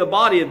away the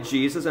body of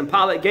Jesus. And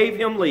Pilate gave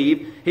him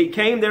leave. He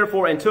came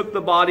therefore and took the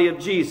body of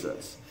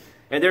Jesus.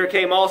 And there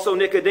came also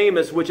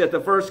Nicodemus, which at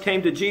the first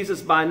came to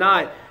Jesus by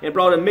night, and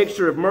brought a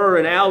mixture of myrrh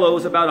and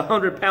aloes, about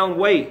 100 pound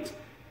weight.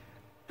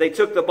 They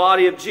took the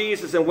body of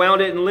Jesus and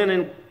wound it in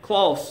linen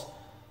cloths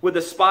with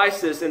the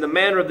spices, in the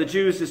manner of the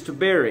Jews is to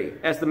bury,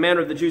 as the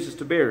manner of the Jews is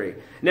to bury.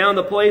 Now in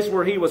the place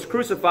where he was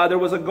crucified there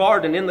was a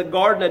garden. In the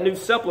garden a new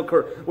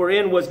sepulchre,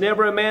 wherein was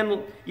never a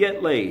man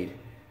yet laid.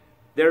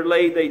 There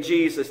laid they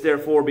Jesus,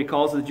 therefore,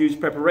 because of the Jews'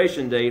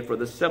 preparation day, for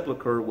the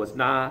sepulchre was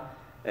nigh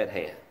at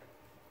hand.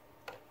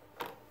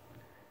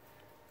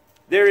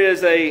 There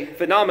is a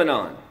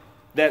phenomenon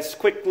that's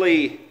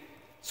quickly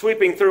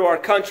sweeping through our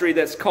country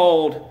that's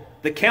called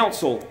the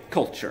council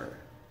culture.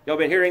 Y'all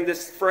been hearing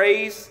this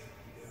phrase?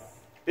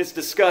 It's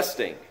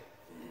disgusting.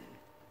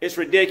 It's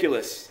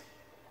ridiculous.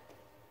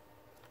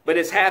 But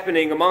it's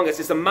happening among us.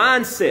 It's a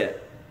mindset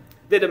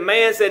that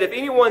demands that if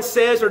anyone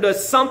says or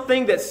does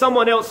something that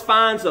someone else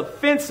finds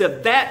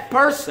offensive, that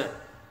person,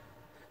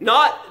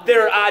 not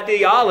their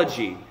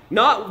ideology,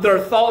 not their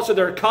thoughts or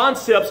their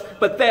concepts,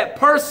 but that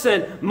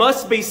person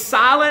must be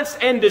silenced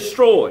and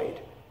destroyed.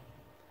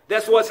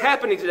 That's what's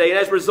happening today. And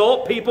as a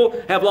result, people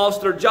have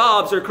lost their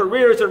jobs, their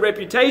careers, their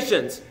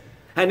reputations.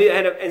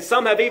 And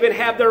some have even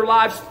had their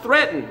lives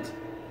threatened.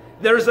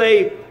 There's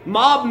a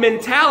mob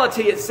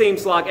mentality, it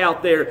seems like,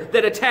 out there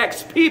that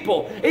attacks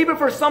people, even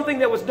for something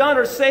that was done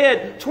or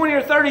said 20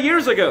 or 30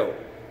 years ago.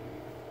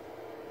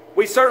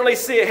 We certainly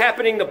see it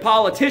happening to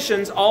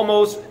politicians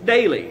almost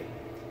daily.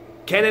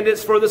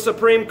 Candidates for the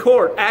Supreme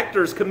Court,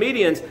 actors,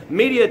 comedians,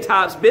 media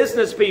types,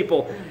 business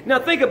people. Now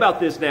think about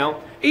this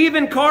now.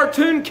 Even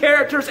cartoon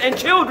characters and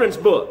children's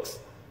books.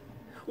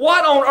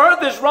 What on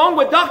earth is wrong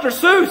with Dr.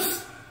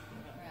 Seuss?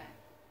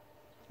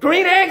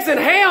 Green eggs and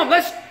ham.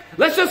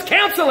 Let's just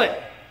cancel it.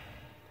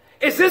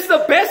 Is this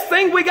the best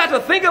thing we got to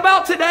think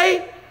about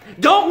today?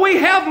 Don't we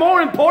have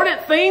more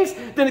important things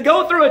than to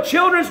go through a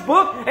children's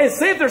book and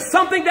see if there's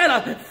something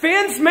that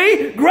offends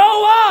me?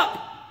 Grow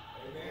up.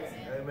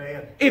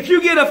 Amen. If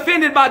you get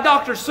offended by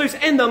Dr. Seuss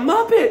and the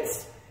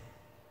Muppets,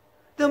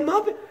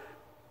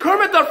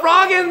 Kermit the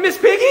Frog and Miss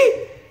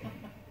Piggy,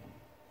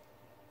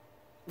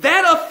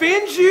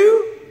 offends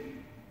you?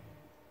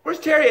 Where's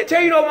Terry at?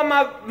 Terry, you know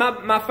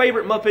what my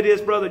favorite Muppet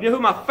is, brother? You know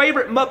who my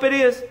favorite Muppet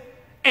is?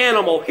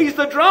 Animal. He's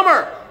the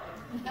drummer.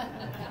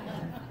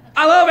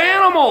 I love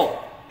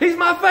Animal. He's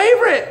my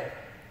favorite.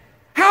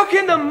 How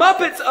can the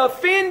Muppets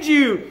offend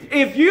you?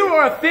 If you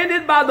are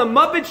offended by the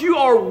Muppets, you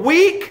are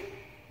weak.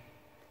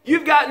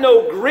 You've got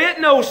no grit,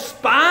 no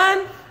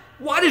spine.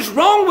 What is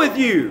wrong with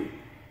you?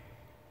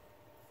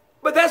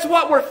 But that's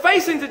what we're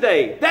facing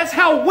today. That's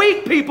how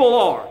weak people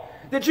are.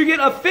 That you get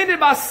offended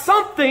by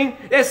something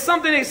that's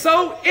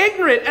so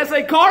ignorant as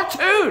a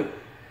cartoon.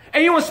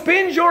 And you will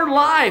spend your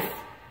life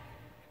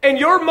and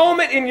your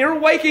moment in your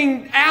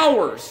waking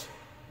hours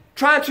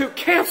trying to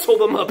cancel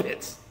the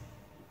Muppets.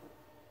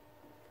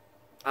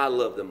 I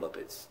love the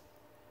Muppets.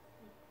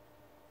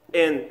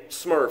 And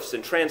Smurfs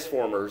and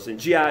Transformers and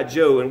G.I.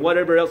 Joe and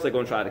whatever else they're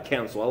going to try to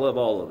cancel. I love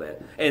all of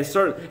that. And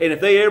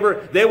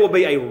if there will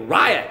be a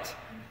riot.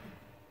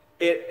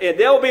 And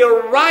there will be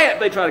a riot if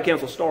they try to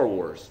cancel Star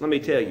Wars. Let me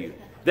tell you.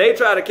 They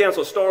try to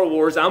cancel Star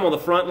Wars. I'm on the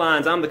front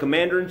lines. I'm the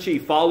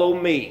commander-in-chief. Follow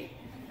me.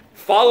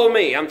 Follow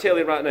me. I'm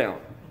telling you right now.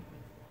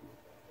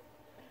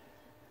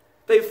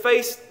 They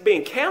faced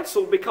being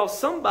canceled because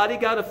somebody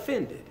got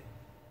offended.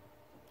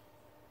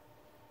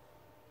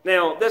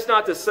 Now, that's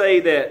not to say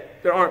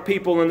that there aren't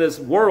people in this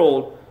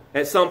world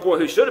at some point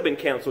who should have been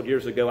canceled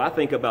years ago. I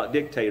think about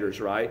dictators,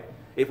 right?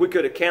 If we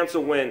could have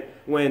canceled when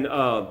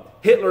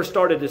Hitler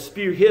started to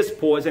spew his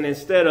poison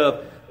instead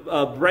of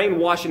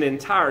brainwashing an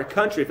entire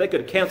country, if they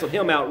could have canceled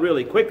him out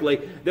really quickly,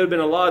 there would have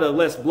been a lot of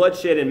less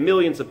bloodshed and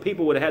millions of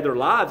people would have had their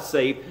lives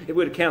saved if we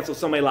would have canceled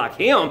somebody like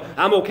him.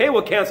 I'm okay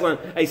with canceling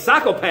a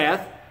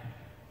psychopath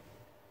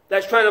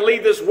that's trying to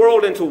lead this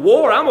world into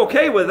war. I'm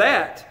okay with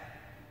that.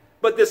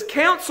 But this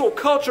cancel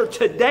culture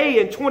today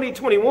in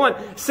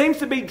 2021 seems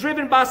to be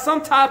driven by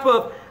some type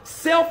of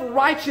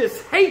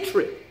self-righteous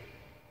hatred.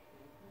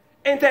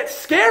 And that's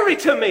scary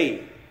to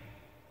me.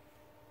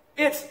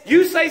 It's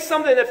you say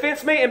something that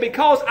offends me, and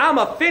because I'm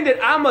offended,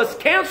 I must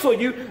cancel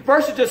you,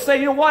 versus just say,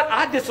 you know what,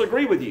 I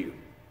disagree with you.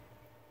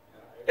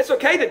 It's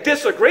okay to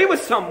disagree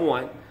with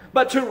someone,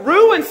 but to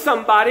ruin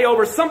somebody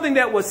over something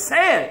that was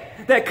said,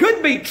 that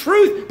could be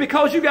truth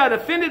because you got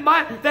offended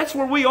by it, that's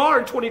where we are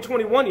in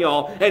 2021,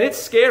 y'all, and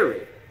it's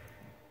scary.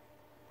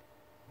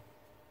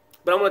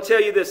 But I'm going to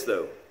tell you this,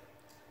 though.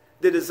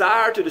 The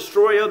desire to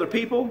destroy other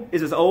people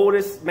is as old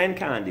as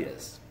mankind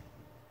is.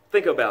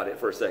 Think about it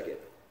for a second.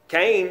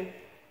 Cain,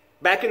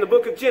 back in the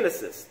book of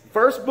Genesis,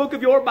 first book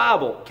of your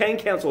Bible, Cain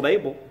canceled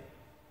Abel.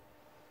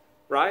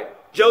 Right?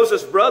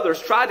 Joseph's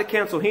brothers tried to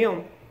cancel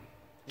him.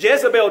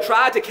 Jezebel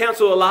tried to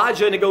cancel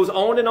Elijah, and it goes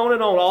on and on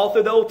and on, all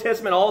through the Old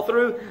Testament, all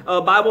through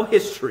Bible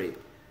history.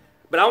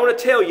 But I want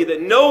to tell you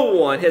that no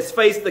one has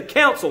faced the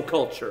cancel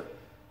culture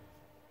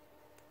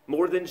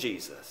more than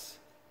Jesus.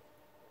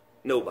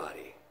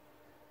 Nobody.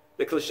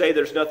 The cliche,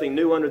 there's nothing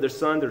new under the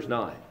sun, there's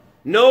not.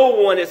 No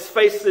one has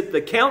faced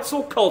the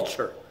cancel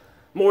culture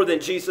more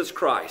than Jesus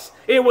Christ.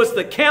 It was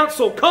the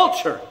cancel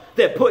culture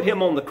that put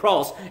him on the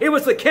cross. It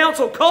was the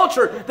cancel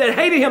culture that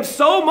hated him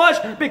so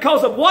much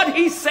because of what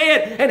he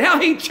said and how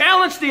he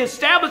challenged the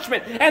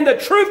establishment and the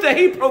truth that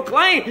he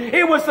proclaimed.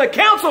 It was the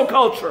cancel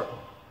culture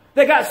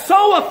that got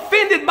so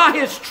offended by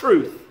his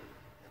truth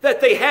that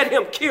they had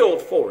him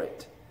killed for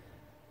it.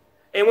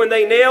 And when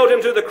they nailed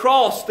him to the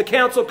cross, the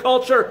cancel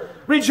culture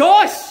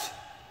rejoiced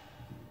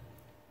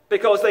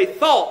because they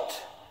thought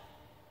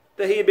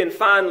that he had been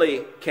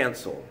finally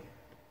canceled.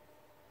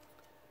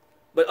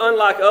 But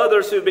unlike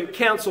others who've been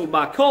canceled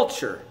by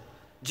culture,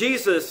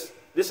 Jesus,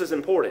 this is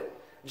important,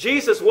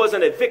 Jesus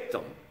wasn't a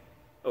victim,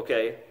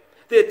 okay?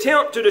 The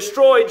attempt to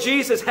destroy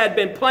Jesus had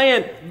been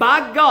planned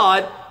by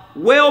God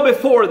well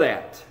before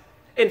that.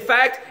 In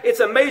fact, it's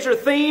a major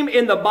theme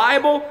in the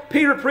Bible.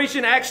 Peter preached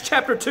in Acts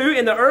chapter 2.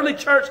 In the early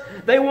church,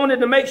 they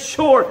wanted to make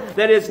sure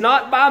that it's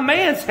not by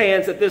man's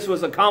hands that this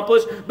was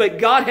accomplished, but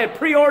God had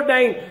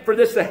preordained for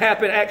this to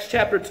happen. Acts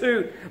chapter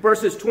 2,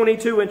 verses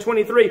 22 and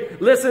 23.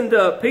 Listen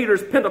to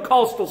Peter's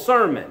Pentecostal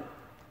sermon.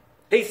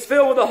 He's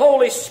filled with the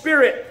Holy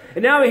Spirit,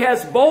 and now he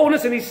has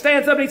boldness, and he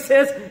stands up and he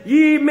says,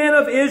 "Ye men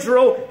of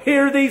Israel,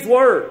 hear these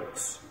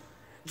words.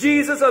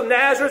 Jesus of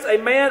Nazareth, a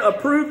man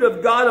approved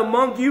of God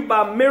among you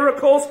by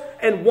miracles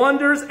and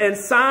wonders and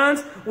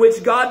signs,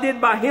 which God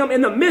did by him in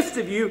the midst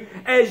of you,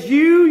 as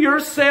you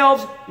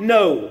yourselves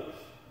know.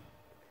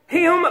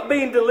 Him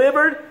being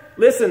delivered,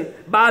 listen,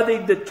 by the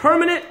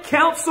determinate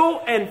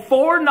counsel and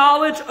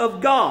foreknowledge of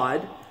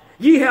God,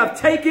 ye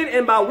have taken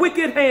and by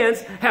wicked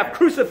hands have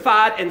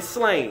crucified and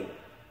slain."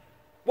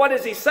 What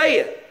is he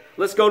saying?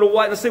 Let's go to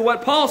let's see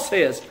what Paul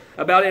says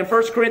about it in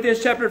 1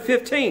 Corinthians chapter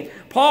 15.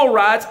 Paul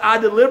writes, "I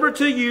delivered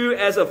to you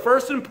as of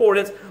first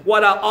importance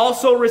what I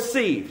also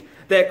received,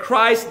 that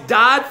Christ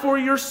died for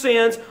your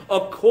sins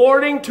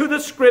according to the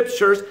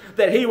Scriptures,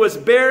 that he was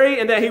buried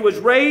and that he was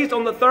raised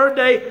on the third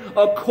day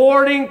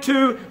according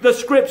to the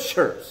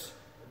Scriptures."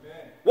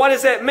 Amen. What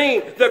does that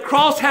mean? The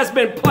cross has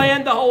been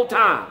planned the whole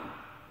time.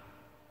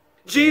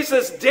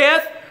 Jesus'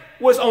 death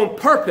was on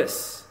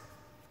purpose.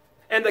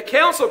 And the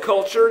council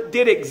culture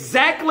did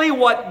exactly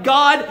what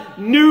God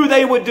knew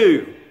they would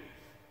do.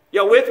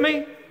 Y'all with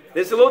me?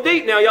 This is a little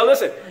deep now. Y'all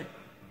listen.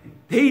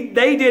 They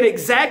did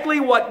exactly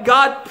what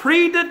God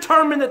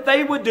predetermined that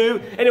they would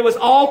do, and it was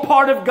all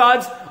part of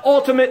God's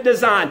ultimate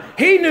design.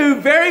 He knew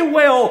very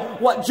well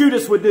what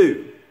Judas would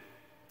do.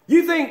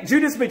 You think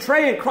Judas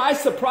betraying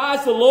Christ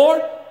surprised the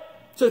Lord?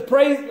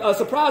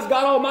 Surprised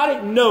God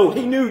Almighty? No,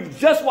 he knew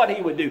just what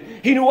he would do.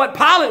 He knew what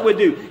Pilate would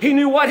do. He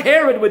knew what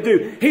Herod would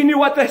do. He knew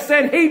what the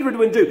Sanhedrin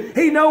would do.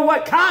 He knew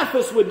what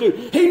Caiaphas would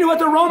do. He knew what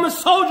the Roman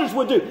soldiers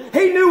would do.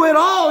 He knew it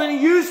all, and he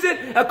used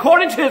it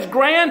according to his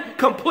grand,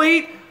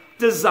 complete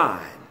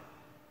design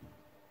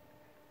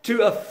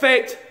to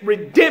effect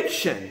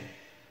redemption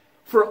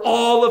for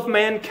all of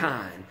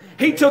mankind.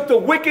 He took the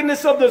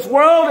wickedness of this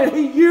world and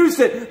he used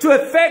it to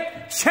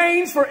effect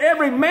change for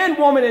every man,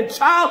 woman, and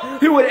child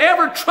who would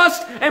ever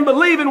trust and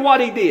believe in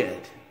what he did.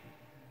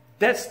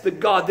 That's the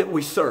God that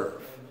we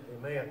serve.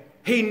 Amen.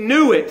 He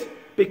knew it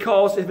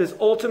because of his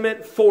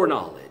ultimate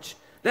foreknowledge.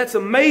 That's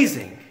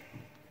amazing.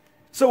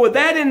 So with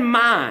that in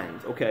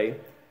mind, okay,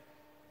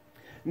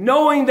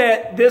 knowing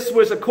that this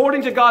was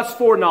according to God's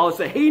foreknowledge,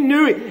 that he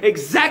knew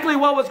exactly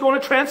what was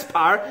going to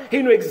transpire,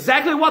 he knew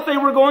exactly what they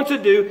were going to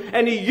do,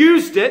 and he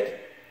used it.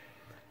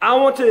 I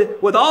want to,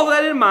 with all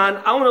that in mind,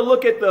 I want to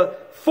look at the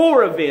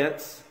 4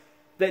 events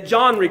that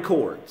John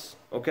records,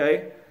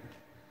 okay?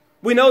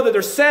 We know that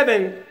there's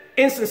 7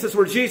 instances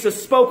where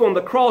Jesus spoke on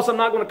the cross. I'm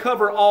not going to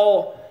cover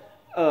all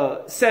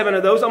 7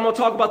 of those. I'm going to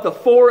talk about the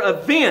 4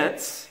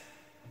 events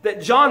that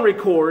John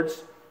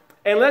records.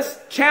 And let's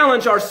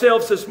challenge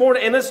ourselves this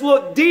morning and let's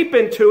look deep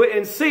into it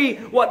and see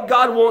what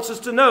God wants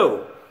us to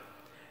know.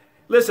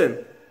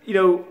 Listen, you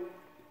know,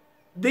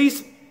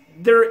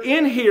 they're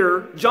in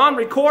here. John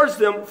records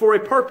them for a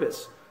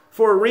purpose,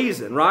 for a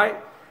reason, right?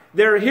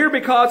 They're here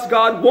because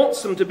God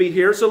wants them to be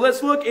here. So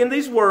let's look in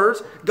these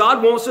words.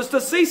 God wants us to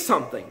see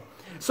something.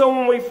 So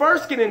when we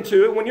first get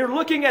into it, when you're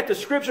looking at the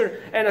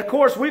scripture, and of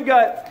course we've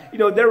got, you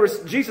know,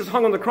 Jesus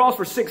hung on the cross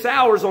for 6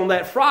 hours on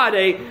that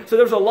Friday, so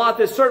there's a lot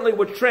that certainly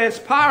was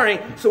transpiring,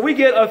 so we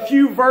get a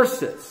few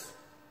verses.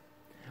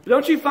 But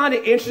don't you find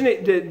it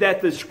interesting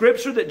that the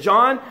scripture that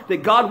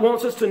God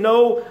wants us to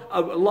know a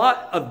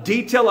lot of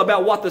detail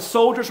about what the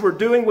soldiers were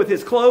doing with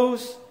his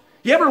clothes?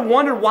 You ever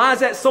wonder why is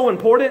that so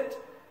important?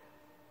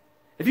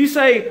 If you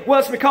say, well,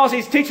 it's because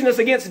he's teaching us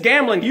against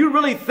gambling, do you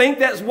really think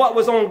that's what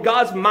was on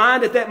God's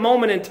mind at that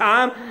moment in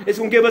time? It's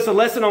going to give us a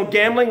lesson on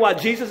gambling while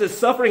Jesus is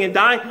suffering and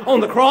dying on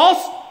the cross?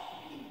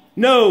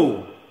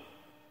 No.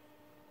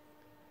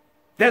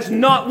 That's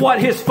not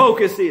what his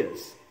focus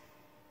is.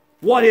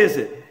 What is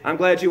it? I'm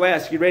glad you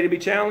asked. You ready to be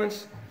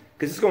challenged?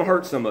 Because it's going to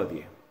hurt some of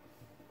you.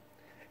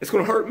 It's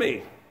going to hurt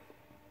me.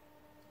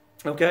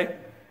 Okay?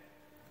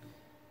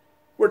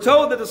 We're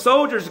told that the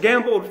soldiers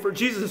gambled for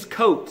Jesus'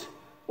 coat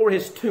or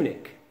his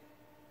tunic,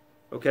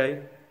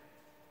 okay,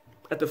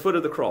 at the foot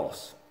of the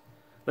cross.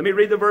 Let me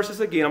read the verses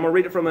again. I'm going to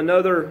read it from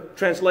another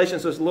translation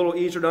so it's a little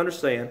easier to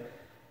understand.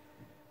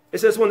 It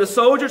says, when the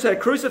soldiers had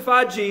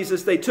crucified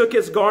Jesus, they took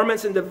his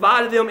garments and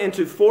divided them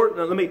into 4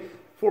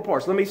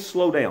 parts. Let me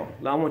slow down.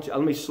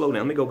 Let me slow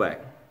down. Let me go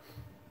back.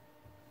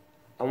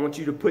 I want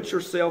you to put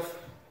yourself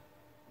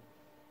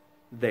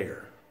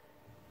there.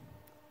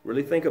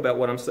 Really think about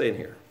what I'm saying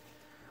here.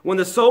 When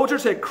the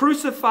soldiers had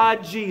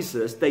crucified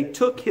Jesus, they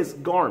took his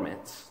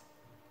garments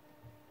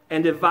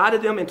and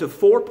divided them into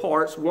 4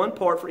 parts, 1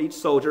 part for each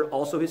soldier,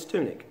 also his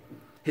tunic.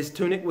 His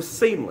tunic was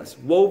seamless,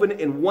 woven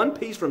in one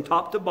piece from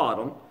top to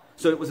bottom,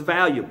 so it was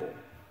valuable.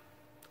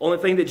 Only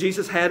thing that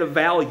Jesus had of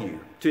value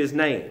to his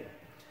name.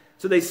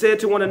 So they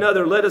said to one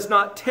another, let us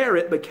not tear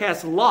it, but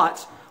cast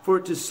lots for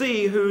it to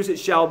see whose it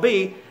shall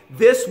be.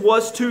 This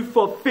was to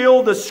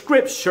fulfill the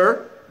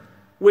scripture,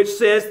 which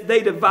says,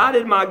 they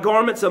divided my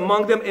garments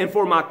among them, and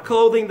for my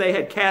clothing they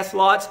had cast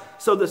lots.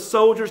 So the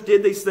soldiers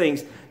did these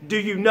things. Do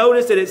you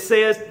notice that it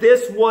says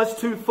this was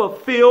to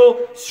fulfill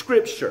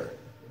Scripture?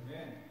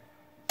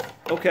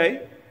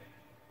 Okay.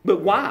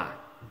 But why?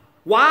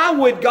 Why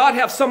would God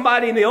have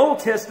somebody in the Old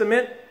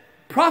Testament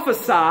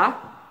prophesy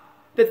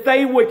that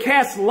they would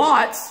cast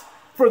lots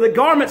for the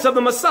garments of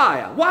the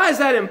Messiah? Why is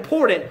that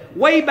important?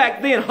 Way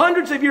back then,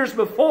 hundreds of years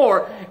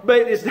before, but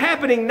it's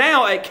happening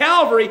now at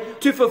Calvary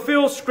to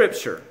fulfill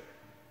Scripture.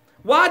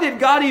 Why did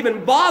God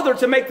even bother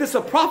to make this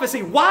a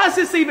prophecy? Why is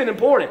this even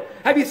important?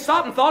 Have you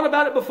stopped and thought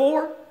about it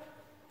before?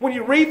 When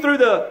you read through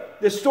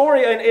the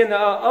story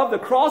of the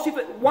cross, you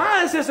think,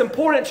 why is this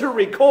important to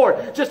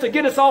record? Just to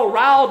get us all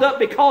riled up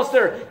because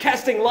they're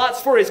casting lots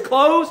for his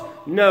clothes?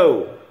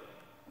 No.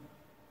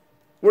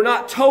 We're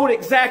not told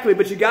exactly,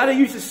 but you got to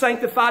use the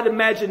sanctified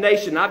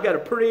imagination. I've got a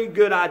pretty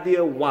good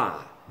idea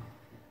why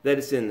that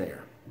it's in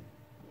there.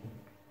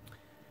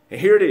 And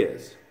here it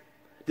is.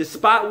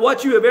 Despite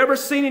what you have ever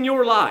seen in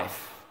your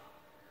life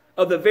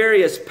of the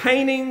various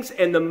paintings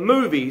and the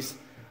movies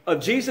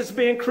of Jesus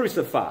being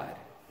crucified,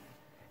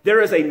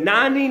 there is a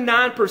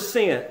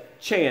 99%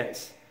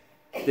 chance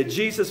that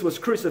Jesus was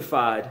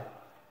crucified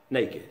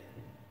naked.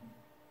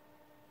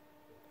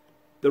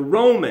 The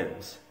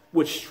Romans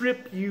would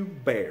strip you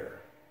bare.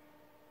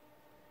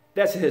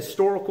 That's a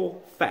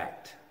historical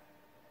fact.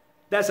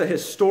 That's a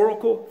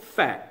historical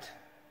fact.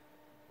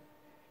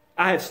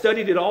 I have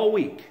studied it all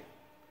week.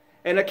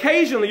 And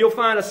occasionally you'll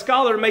find a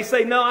scholar may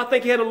say, no, I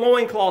think he had a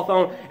loincloth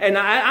on. And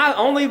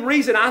only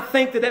reason I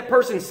think that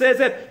person says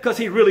that because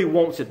he really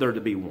wants it there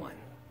to be one.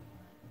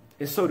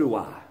 And so do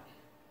I.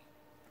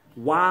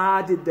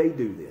 Why did they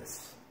do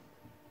this?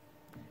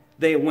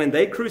 When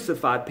they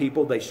crucified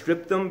people, they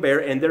stripped them bare,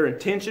 and their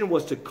intention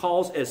was to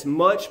cause as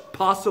much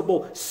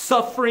possible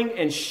suffering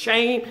and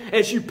shame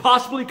as you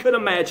possibly could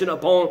imagine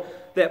upon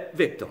that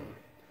victim.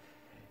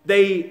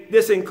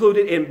 This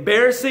included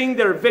embarrassing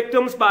their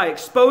victims by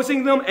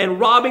exposing them and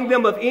robbing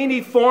them of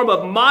any form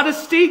of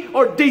modesty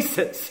or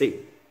decency.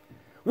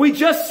 We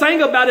just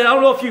sang about it. I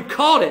don't know if you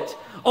caught it.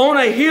 On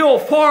a hill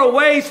far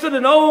away stood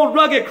an old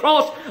rugged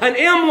cross, an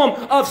emblem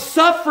of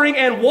suffering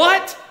and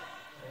what?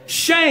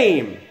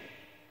 Shame.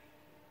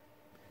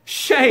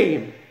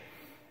 Shame.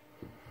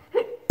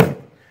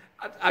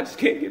 I just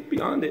can't get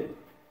beyond it.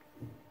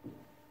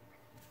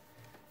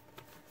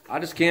 I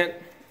just can't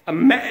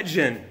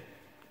imagine.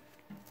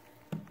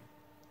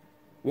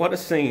 What a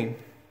scene.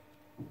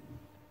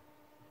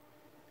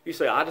 You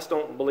say, I just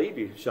don't believe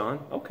you, Sean.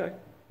 Okay.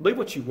 Believe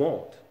what you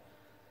want.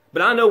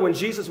 But I know when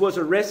Jesus was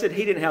arrested,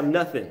 he didn't have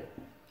nothing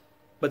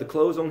but the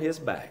clothes on his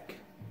back.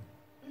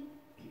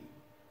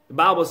 The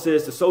Bible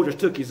says the soldiers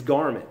took his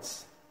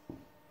garments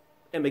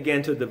and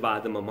began to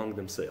divide them among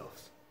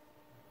themselves.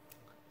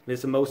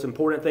 It's the most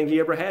important thing he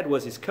ever had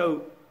was his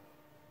coat.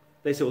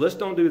 They said, well, let's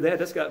don't do that.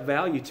 That's got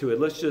value to it.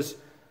 Let's just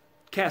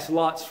cast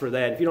lots for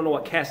that. If you don't know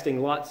what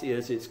casting lots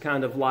is, it's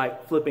kind of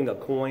like flipping a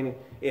coin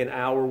in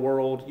our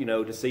world,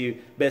 to see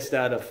best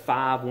out of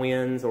 5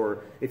 wins.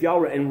 Or if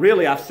y'all, and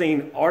really I've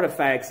seen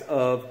artifacts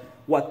of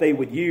what they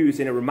would use,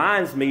 and it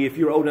reminds me, if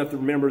you're old enough to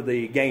remember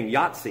the game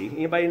Yahtzee.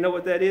 Anybody know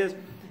what that is?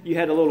 You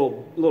had a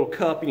little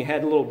cup, and you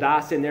had a little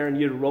dice in there, and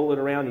you'd roll it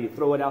around, and you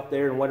throw it out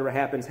there, and whatever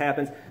happens,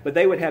 happens. But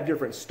they would have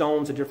different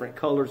stones of different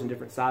colors and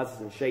different sizes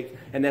and shapes,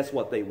 and that's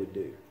what they would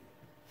do.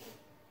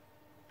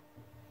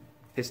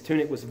 His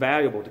tunic was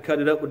valuable. To cut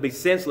it up would be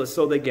senseless,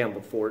 so they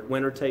gambled for it.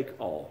 Winner take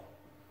all.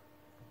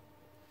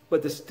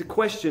 But the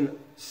question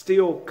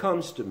still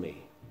comes to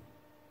me.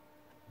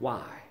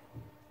 Why?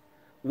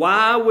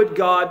 Why would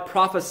God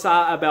prophesy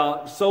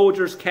about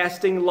soldiers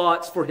casting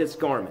lots for his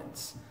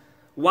garments?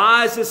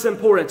 Why is this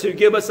important? To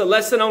give us a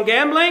lesson on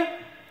gambling?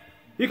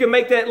 You can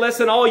make that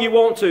lesson all you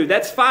want to.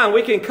 That's fine.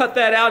 We can cut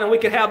that out and we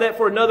can have that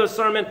for another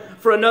sermon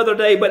for another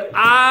day. But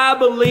I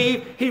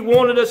believe he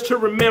wanted us to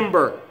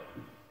remember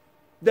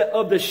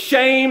of the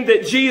shame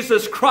that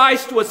Jesus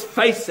Christ was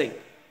facing.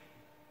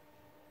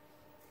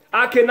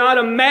 I cannot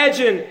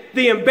imagine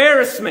the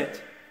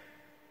embarrassment.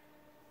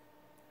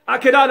 I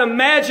cannot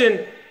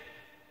imagine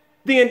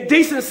the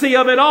indecency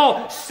of it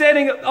all,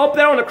 sitting up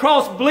there on the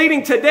cross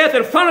bleeding to death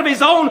in front of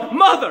his own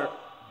mother.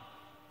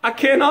 I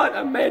cannot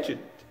imagine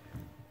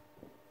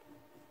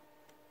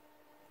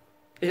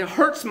it. It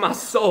hurts my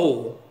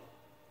soul.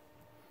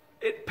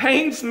 It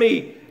pains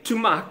me to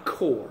my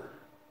core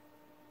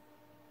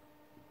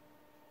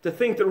to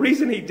think the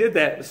reason he did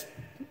that was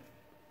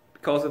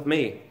because of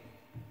me.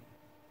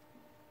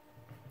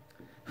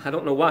 I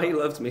don't know why he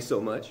loves me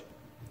so much.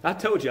 I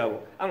told you I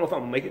don't know if I'm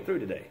going to make it through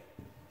today.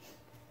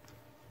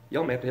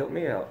 Y'all may have to help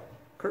me out.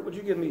 Kurt, would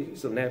you give me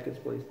some napkins,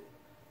 please?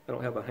 I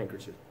don't have a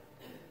handkerchief.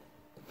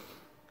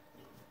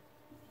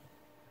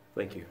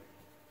 Thank you.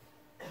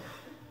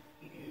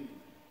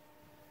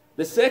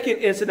 The second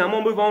incident, I'm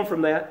going to move on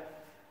from that.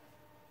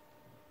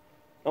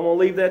 I'm going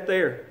to leave that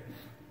there.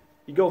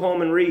 You go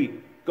home and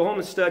read. Go home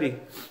and study.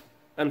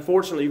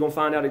 Unfortunately, you're going to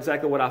find out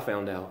exactly what I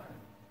found out.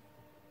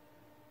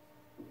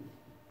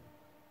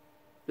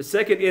 The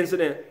second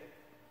incident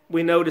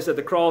we notice at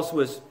the cross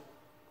was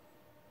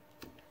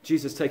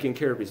Jesus taking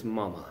care of his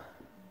mama.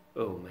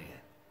 Oh, man.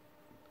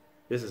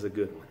 This is a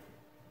good one.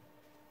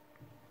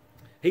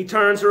 He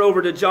turns her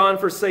over to John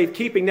for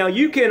safekeeping. Now,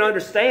 you can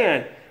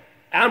understand.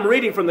 I'm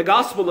reading from the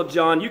Gospel of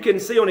John. You can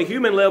see on a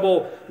human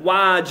level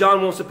why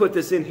John wants to put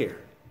this in here.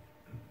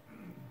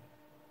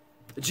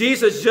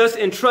 Jesus just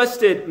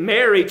entrusted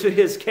Mary to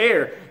his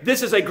care.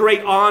 This is a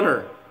great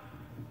honor.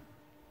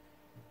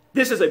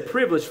 This is a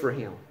privilege for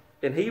him.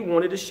 And he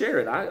wanted to share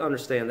it. I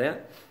understand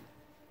that.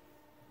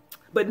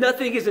 But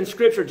nothing is in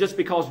Scripture just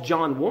because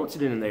John wants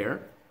it in there.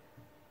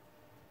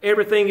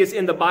 Everything is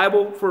in the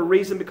Bible for a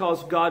reason,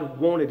 because God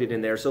wanted it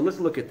in there. So let's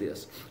look at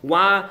this.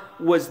 Why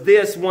was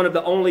this one of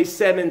the only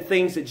 7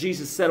 things that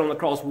Jesus said on the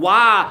cross?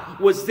 Why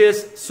was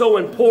this so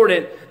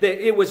important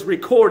that it was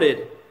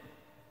recorded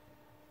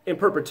in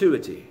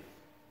perpetuity?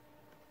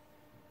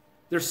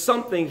 There's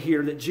something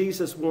here that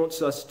Jesus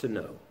wants us to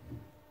know.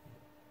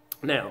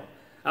 Now,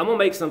 I'm going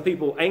to make some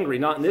people angry,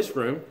 not in this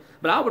room,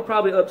 but I would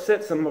probably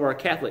upset some of our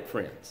Catholic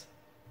friends.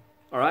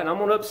 All right, and I'm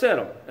going to upset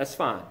them. That's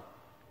fine.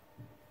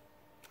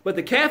 But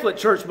the Catholic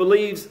Church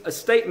believes this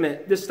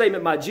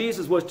statement by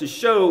Jesus was to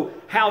show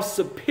how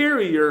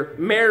superior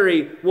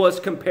Mary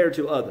was compared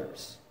to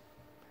others.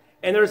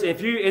 And there's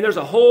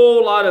a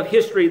whole lot of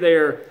history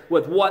there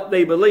with what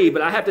they believe.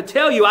 But I have to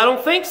tell you, I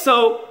don't think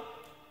so.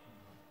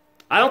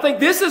 I don't think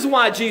this is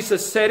why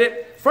Jesus said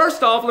it.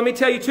 First off, let me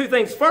tell you 2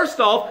 things. First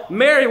off,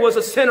 Mary was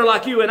a sinner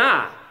like you and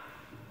I.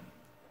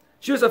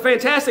 She was a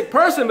fantastic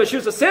person, but she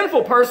was a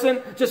sinful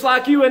person just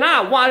like you and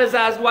I. Why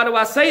do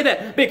I say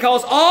that?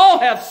 Because all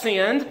have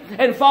sinned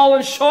and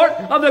fallen short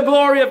of the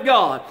glory of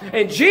God.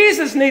 And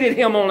Jesus needed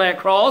him on that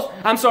cross.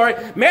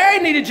 Mary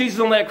needed Jesus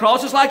on that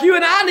cross just like you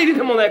and I needed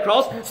him on that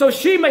cross so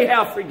she may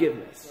have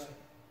forgiveness.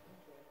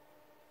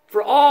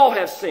 For all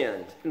have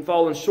sinned and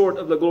fallen short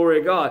of the glory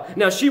of God.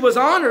 Now she was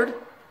honored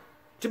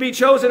to be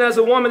chosen as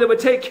a woman that would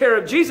take care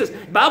of Jesus.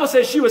 The Bible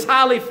says she was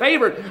highly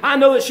favored. I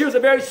know that she was a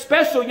very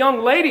special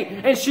young lady,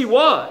 and she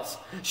was.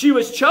 She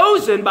was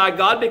chosen by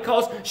God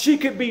because she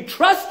could be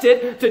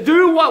trusted to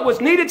do what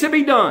was needed to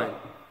be done.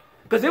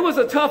 Because it was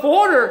a tough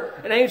order.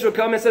 An angel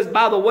comes and says,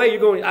 by the way,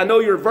 I know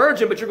you're a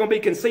virgin, but you're going to be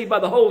conceived by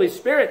the Holy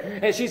Spirit.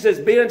 And she says,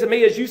 be unto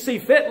me as you see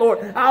fit, Lord.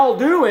 I'll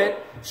do it.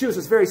 She was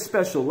this very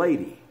special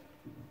lady.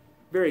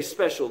 Very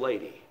special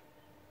lady.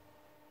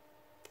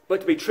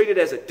 But to be treated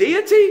as a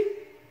deity?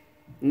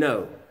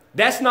 No,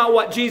 that's not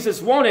what Jesus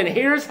wanted. And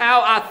here's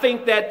how I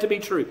think that to be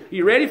true.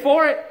 You ready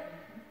for it?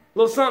 A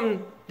little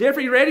something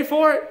different. You ready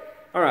for it?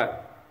 All right.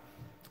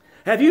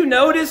 Have you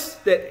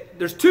noticed that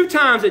there's 2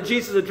 times that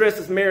Jesus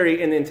addresses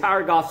Mary in the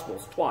entire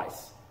Gospels?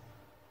 Twice.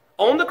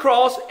 On the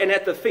cross and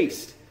at the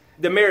feast,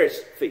 the marriage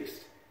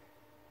feast,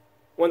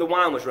 when the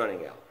wine was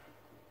running out.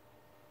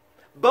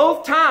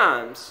 Both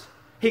times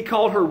he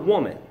called her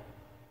woman.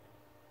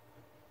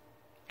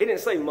 He didn't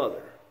say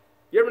mother.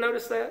 You ever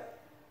notice that?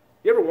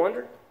 You ever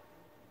wonder?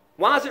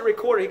 Why is it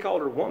recorded he called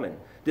her woman?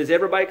 Does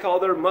everybody call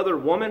their mother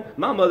woman?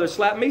 My mother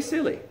slapped me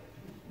silly.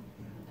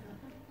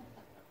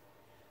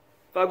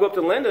 If I go up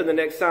to Linda the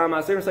next time I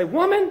see her and say,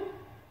 woman,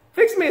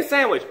 fix me a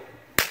sandwich.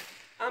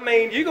 I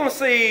mean, you're going to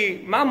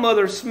see my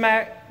mother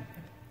smack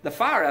the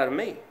fire out of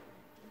me.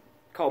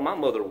 Call my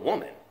mother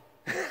woman.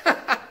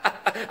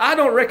 I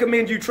don't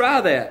recommend you try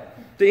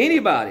that to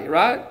anybody,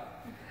 right?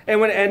 And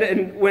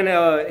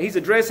when he's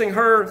addressing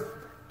her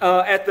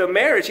at the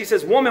marriage, he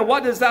says, woman,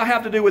 what does thou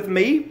have to do with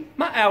me?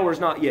 My hour is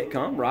not yet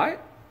come, right?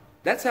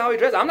 That's how he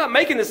addresses. I'm not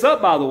making this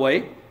up, by the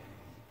way.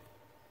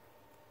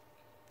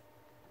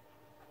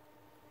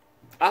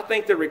 I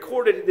think they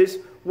recorded these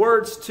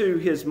words to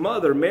his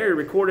mother, Mary,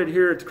 recorded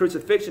here at the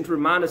crucifixion to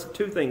remind us of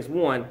 2 things.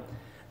 One,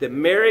 that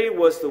Mary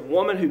was the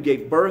woman who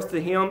gave birth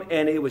to him,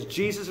 and it was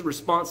Jesus'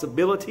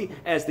 responsibility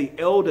as the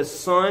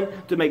eldest son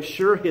to make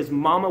sure his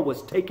mama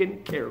was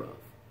taken care of.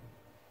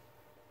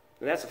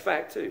 And that's a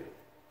fact too.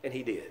 And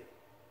he did.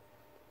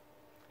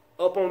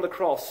 Up on the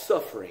cross,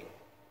 suffering.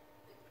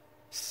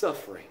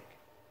 Suffering.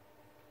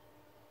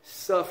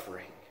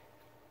 Suffering.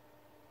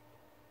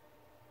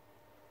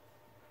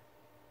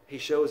 He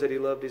shows that he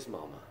loved his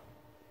mama.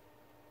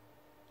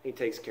 He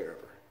takes care of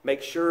her.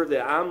 Make sure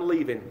that I'm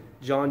leaving.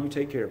 John, you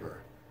take care of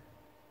her.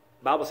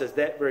 The Bible says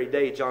that very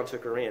day John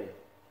took her in.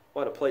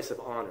 What a place of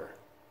honor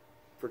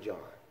for John.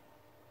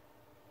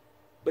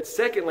 But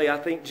secondly, I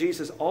think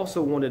Jesus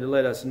also wanted to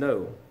let us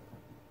know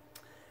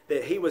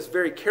that he was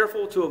very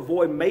careful to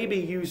avoid maybe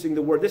using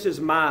the word, this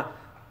is my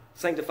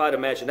sanctified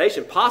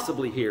imagination,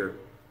 possibly here,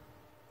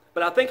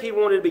 but I think he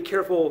wanted to be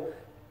careful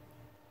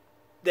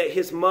that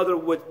his mother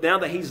would, now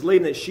that he's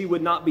leaving, that she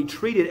would not be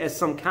treated as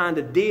some kind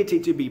of deity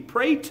to be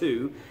prayed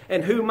to,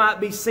 and who might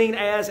be seen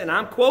as, and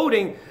I'm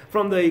quoting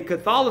from the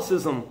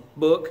Catholicism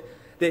book,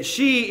 that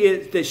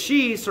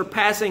she's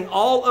surpassing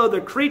all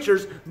other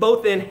creatures,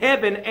 both in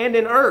heaven and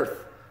in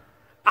earth.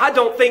 I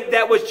don't think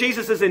that was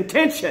Jesus'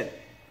 intention.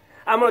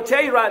 I'm going to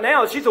tell you right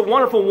now, she's a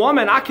wonderful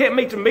woman. I can't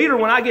wait to meet her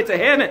when I get to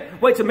heaven.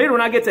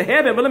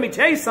 But let me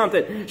tell you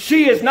something.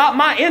 She is not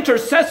my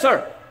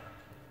intercessor.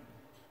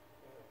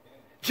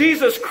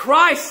 Jesus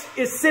Christ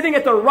is sitting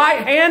at the right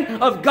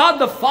hand of God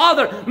the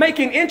Father,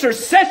 making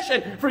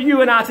intercession for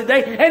you and I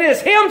today. And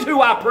it's him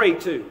who I pray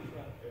to.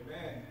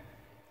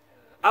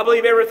 I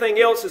believe everything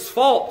else is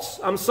false.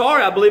 I'm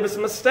sorry. I believe it's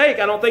a mistake.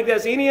 I don't think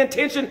there's any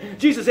intention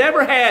Jesus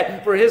ever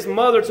had for his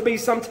mother to be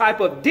some type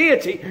of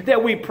deity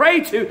that we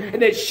pray to,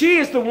 and that she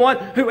is the one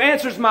who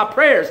answers my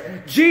prayers.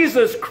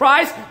 Jesus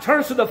Christ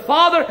turns to the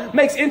Father,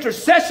 makes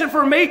intercession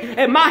for me,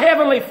 and my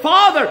heavenly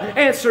Father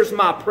answers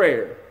my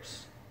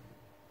prayers.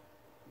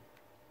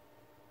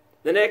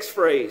 The next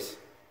phrase.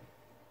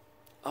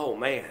 Oh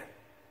man.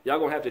 Y'all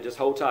going to have to just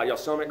hold tight. Y'all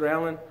stomach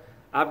growling?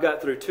 I've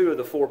got through 2 of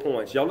the 4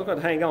 points. Y'all look like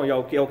to hang on.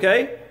 Y'all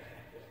okay?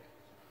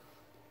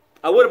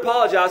 I would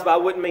apologize, but I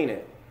wouldn't mean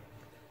it.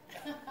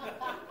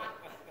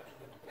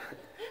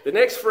 The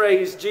next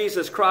phrase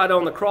Jesus cried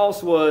on the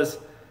cross was,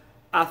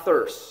 I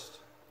thirst.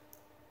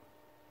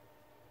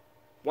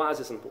 Why is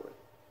this important?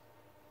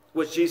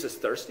 Was Jesus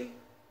thirsty?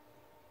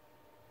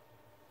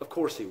 Of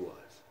course he was.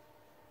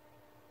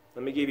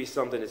 Let me give you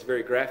something that's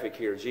very graphic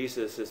here.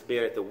 Jesus has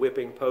been at the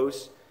whipping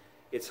post.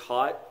 It's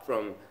hot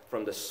from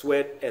the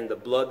sweat and the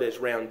blood that's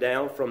ran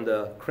down from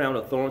the crown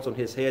of thorns on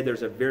his head.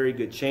 There's a very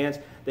good chance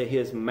that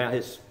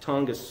his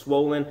tongue is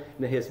swollen and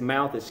that his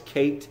mouth is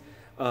caked.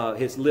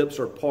 His lips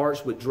are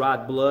parched with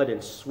dried blood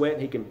and sweat.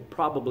 And he can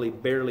probably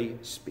barely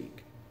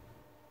speak,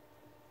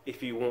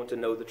 if you want to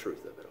know the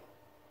truth of it all.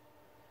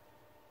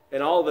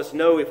 And all of us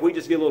know if we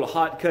just get a little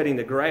hot cutting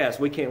the grass,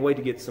 we can't wait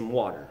to get some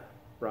water,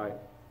 right?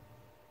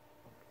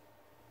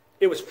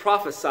 It was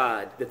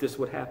prophesied that this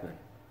would happen.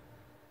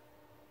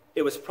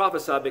 It was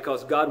prophesied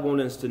because God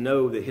wanted us to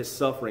know that his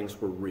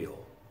sufferings were real.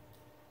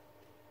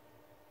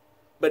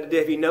 But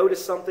have you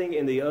noticed something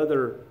in the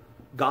other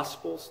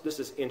Gospels? This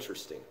is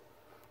interesting.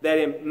 That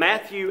in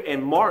Matthew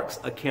and Mark's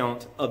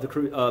account of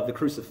the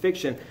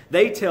crucifixion,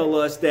 they tell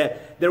us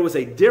that there was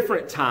a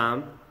different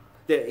time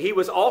that he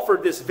was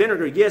offered this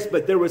vinegar, yes,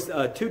 but there was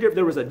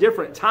a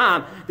different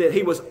time that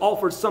he was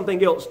offered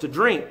something else to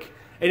drink.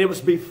 And it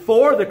was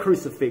before the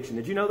crucifixion.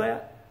 Did you know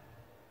that?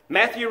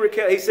 Matthew,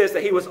 he says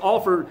that he was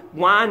offered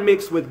wine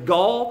mixed with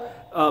gall.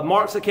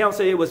 Mark's account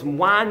says it was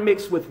wine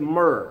mixed with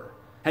myrrh.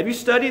 Have you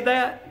studied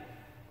that?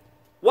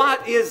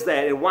 What is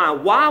that and why?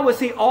 Why was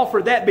he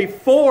offered that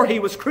before he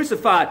was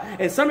crucified?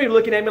 And some of you are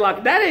looking at me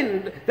like, that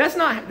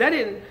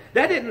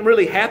didn't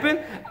really happen.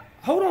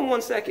 Hold on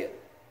one second.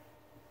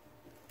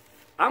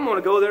 I'm going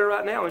to go there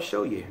right now and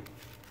show you.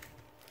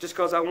 Just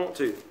because I want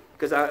to.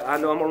 Because I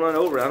know I'm going to run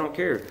over it. I don't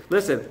care.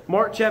 Listen,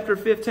 Mark chapter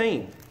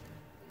 15.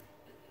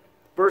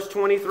 Verse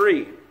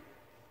 23.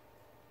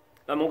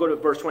 I'm going to go to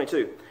verse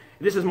 22.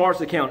 This is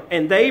Mark's account.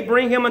 And they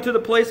bring him unto the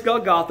place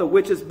Golgotha,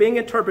 which is being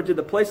interpreted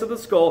the place of the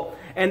skull.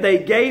 And they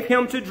gave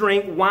him to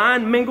drink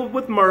wine mingled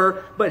with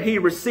myrrh, but he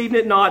received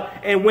it not.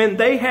 And when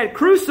they had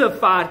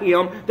crucified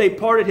him, they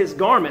parted his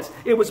garments.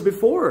 It was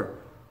before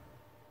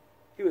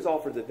he was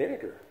offered the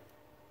vinegar.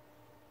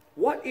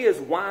 What is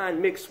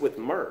wine mixed with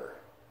myrrh?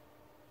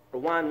 Or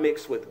wine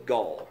mixed with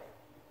gall?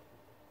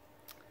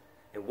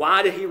 And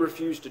why did he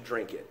refuse to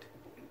drink it?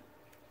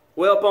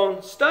 Well,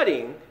 upon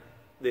studying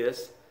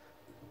this,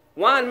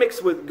 wine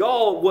mixed with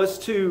gall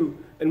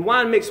and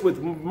wine mixed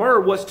with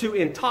myrrh was to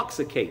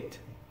intoxicate.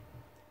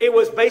 It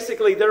was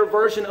basically their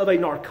version of a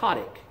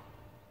narcotic.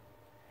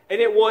 And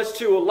it was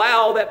to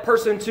allow that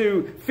person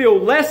to feel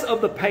less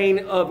of the pain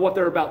of what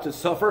they're about to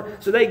suffer.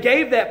 So they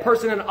gave that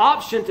person an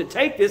option to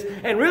take this,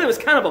 and really it was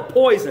kind of a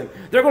poison.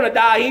 They're going to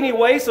die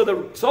anyway, so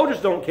the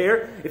soldiers don't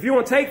care. If you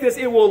want to take this,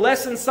 it will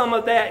lessen some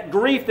of that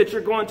grief that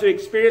you're going to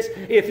experience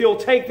if you'll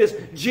take this.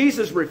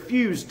 Jesus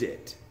refused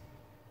it.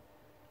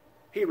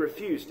 He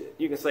refused it.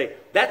 You can say,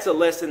 that's a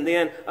lesson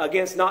then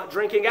against not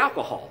drinking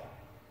alcohol.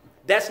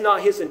 That's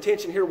not his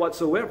intention here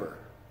whatsoever.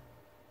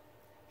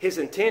 His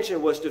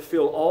intention was to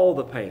feel all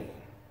the pain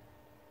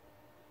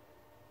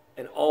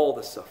and all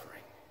the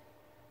suffering.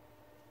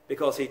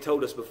 Because he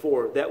told us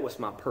before, that was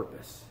my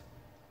purpose.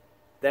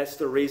 That's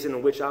the reason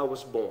in which I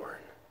was born,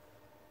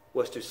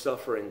 was to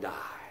suffer and die.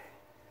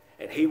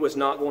 And he was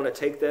not going to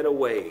take that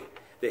away.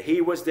 That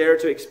he was there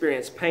to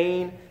experience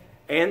pain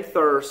and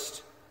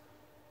thirst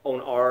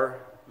on our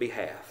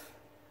behalf.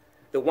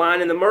 The wine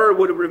and the myrrh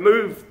would have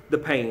removed the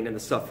pain and the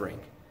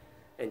suffering.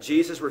 And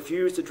Jesus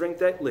refused to drink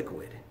that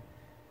liquid.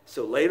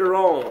 So later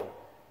on,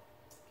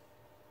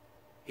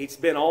 he's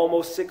been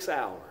almost 6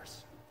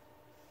 hours.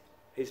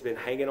 He's been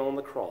hanging on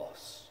the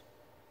cross.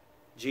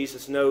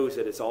 Jesus knows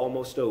that it's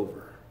almost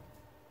over.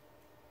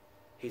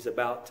 He's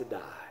about to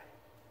die.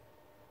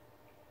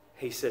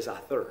 He says, I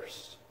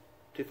thirst,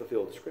 to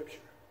fulfill the scripture.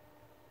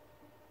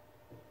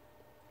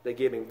 They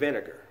give him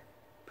vinegar.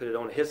 Put it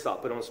on a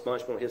hyssop, put it on a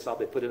sponge, put it on a hyssop.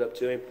 They put it up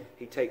to him.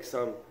 He takes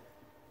some.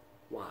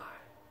 Why?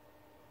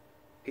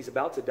 He's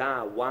about to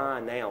die. Why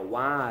now?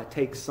 Why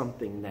take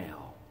something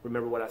now?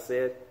 Remember what I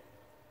said?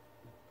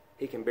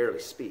 He can barely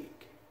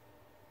speak.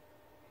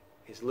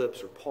 His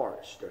lips are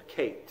parched. They're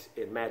caked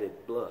in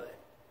matted blood.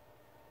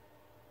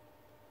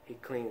 He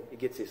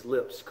gets his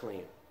lips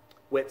clean.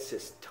 Wets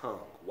his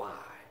tongue.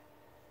 Why?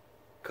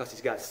 Because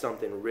he's got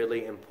something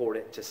really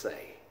important to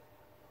say.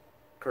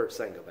 Kurt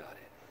sang about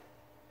it.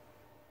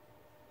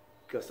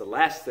 Because the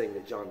last thing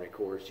that John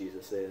records,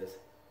 Jesus says,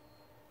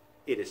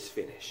 it is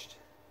finished.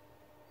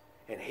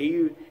 And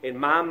he, in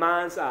my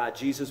mind's eye,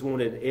 Jesus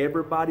wanted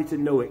everybody to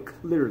know it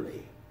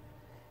clearly.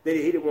 That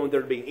he didn't want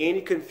there to be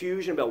any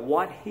confusion about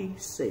what he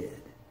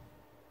said.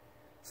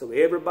 So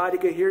everybody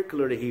could hear it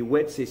clearly. He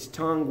wets his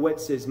tongue,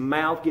 wets his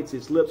mouth, gets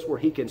his lips where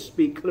he can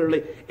speak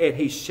clearly, and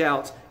he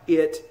shouts,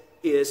 it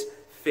is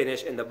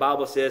finished. And the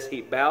Bible says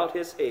he bowed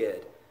his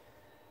head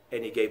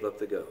and he gave up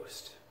the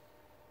ghost.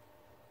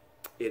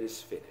 It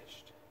is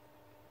finished.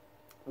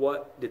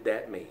 What did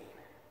that mean?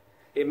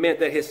 It meant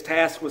that his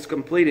task was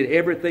completed.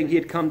 Everything he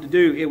had come to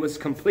do, it was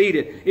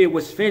completed. It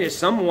was finished.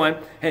 Someone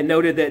had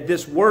noted that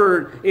this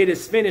word, it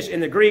is finished,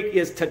 in the Greek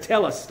is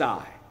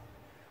tetelestai.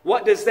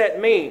 What does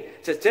that mean?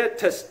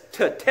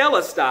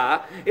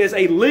 Tetelestai is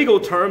a legal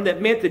term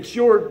that meant that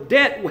your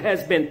debt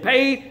has been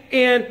paid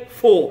in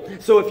full.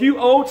 So if you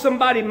owed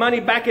somebody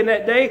money back in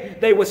that day,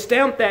 they would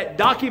stamp that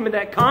document,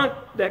 that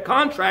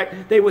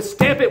contract, they would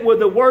stamp it with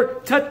the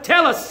word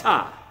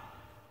tetelestai.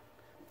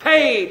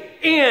 Paid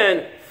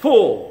in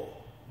full.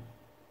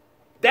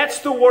 That's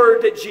the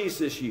word that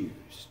Jesus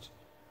used.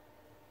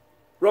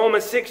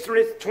 Romans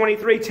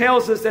 6:23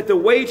 tells us that the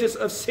wages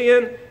of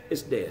sin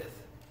is death.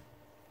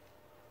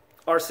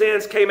 Our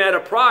sins came at a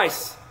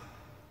price.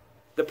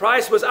 The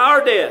price was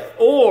our death,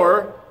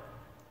 or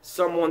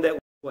someone that,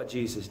 what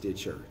Jesus did,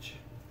 church,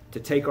 to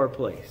take our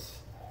place,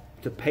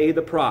 to pay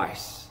the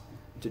price,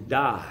 to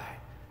die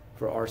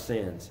for our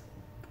sins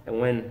And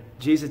when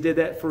Jesus did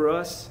that for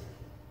us,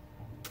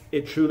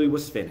 it truly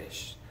was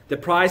finished. The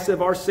price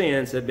of our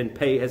sins has been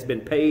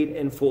paid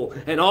in full.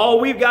 And all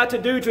we've got to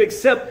do to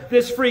accept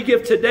this free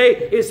gift today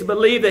is to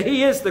believe that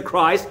He is the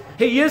Christ.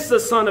 He is the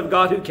Son of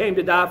God who came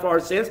to die for our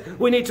sins.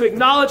 We need to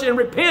acknowledge and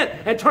repent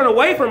and turn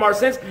away from our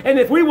sins. And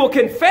if we will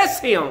confess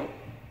Him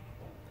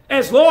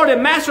as Lord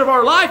and Master of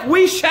our life,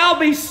 we shall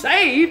be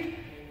saved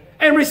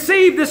and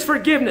receive this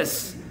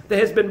forgiveness that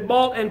has been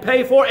bought and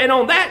paid for. And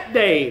on that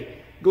day,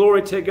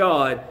 glory to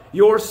God,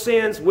 your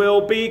sins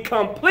will be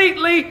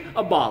completely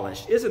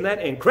abolished. Isn't that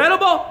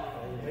incredible?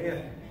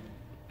 Amen.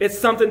 It's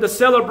something to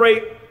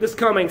celebrate this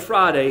coming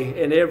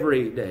Friday and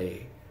every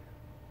day.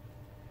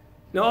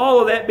 Now,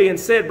 all of that being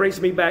said brings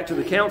me back to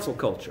the council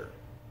culture.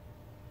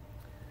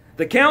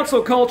 The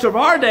council culture of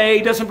our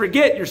day doesn't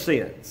forget your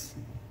sins.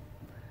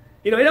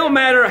 You know, it don't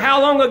matter how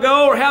long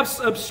ago or how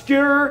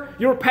obscure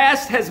your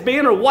past has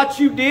been or what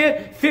you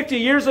did 50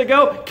 years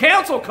ago.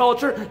 Council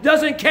culture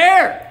doesn't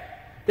care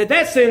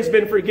that sin's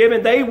been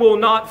forgiven. They will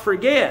not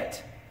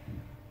forget.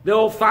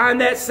 They'll find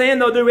that sin.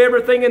 They'll do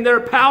everything in their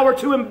power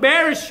to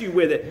embarrass you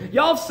with it.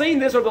 Y'all have seen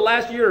this over the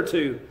last year or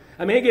two.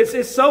 I mean,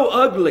 it's so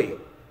ugly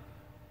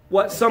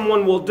what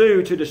someone will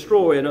do to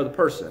destroy another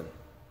person.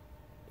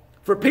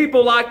 For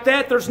people like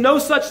that, there's no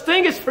such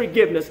thing as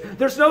forgiveness.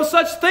 There's no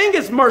such thing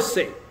as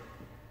mercy.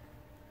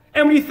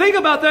 And when you think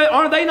about that,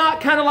 aren't they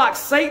not kind of like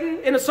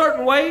Satan in a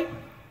certain way?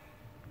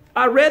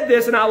 I read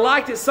this and I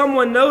liked it.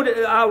 Someone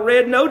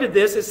noted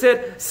this. It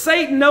said,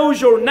 Satan knows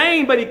your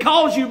name, but he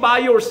calls you by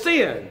your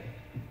sin.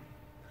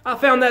 I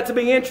found that to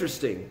be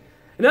interesting.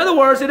 In other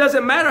words, it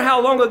doesn't matter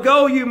how long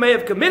ago you may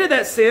have committed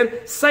that sin.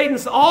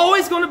 Satan's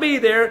always going to be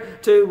there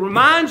to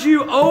remind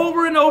you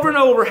over and over and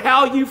over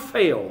how you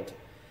failed.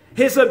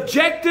 His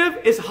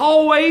objective has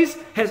always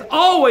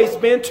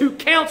been to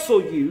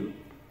counsel you,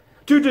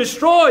 to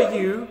destroy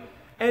you,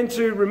 and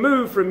to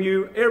remove from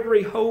you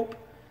every hope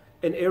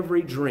and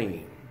every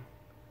dream.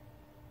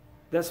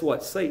 That's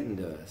what Satan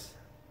does.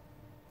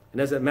 It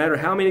doesn't matter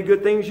how many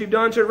good things you've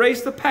done to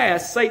erase the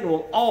past, Satan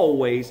will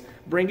always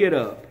bring it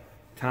up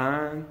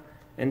time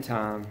and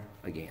time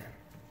again.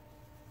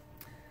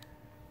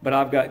 But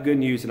I've got good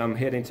news and I'm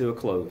heading to a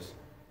close.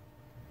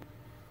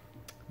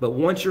 But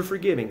once you're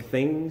forgiving,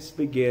 things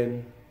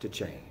begin to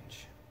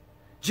change.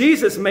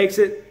 Jesus makes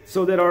it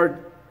so that our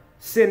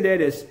sin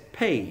debt is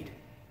paid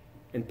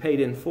and paid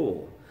in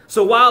full.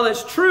 So while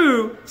it's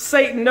true,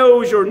 Satan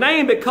knows your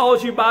name but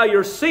calls you by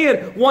your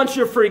sin. Once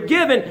you're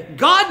forgiven,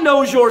 God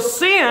knows your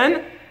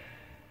sin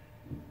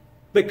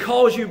but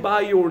calls you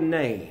by your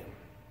name.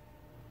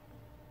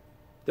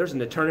 There's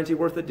an eternity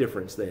worth of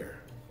difference there.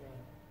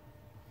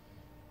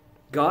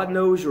 God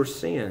knows your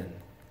sin,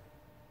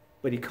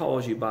 but He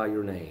calls you by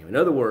your name. In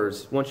other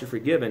words, once you're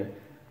forgiven,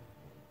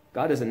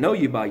 God doesn't know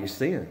you by your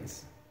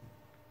sins.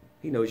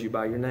 He knows you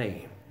by your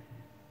name.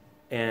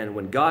 And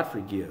when God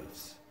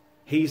forgives,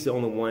 He's the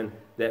only one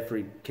that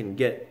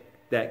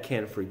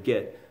can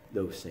forget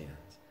those sins.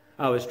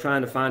 I was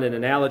trying to find an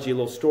analogy, a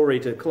little story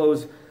to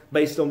close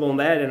based on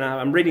that. And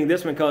I'm reading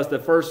this one because the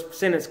first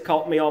sentence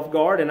caught me off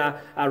guard. And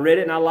I read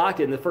it and I liked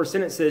it. And the first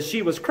sentence says,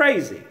 she was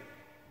crazy.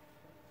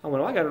 I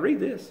went, I got to read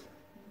this. It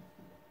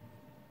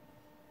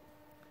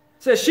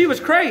says she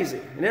was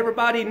crazy. And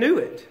everybody knew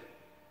it.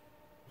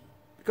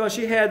 Because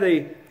she had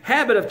the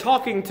habit of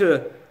talking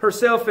to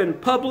herself in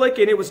public,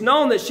 and it was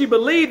known that she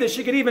believed that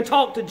she could even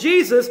talk to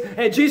Jesus,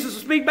 and Jesus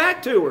would speak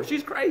back to her.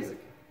 She's crazy.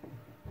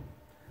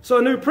 So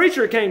a new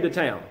preacher came to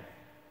town.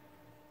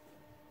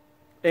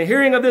 And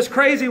hearing of this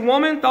crazy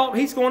woman, thought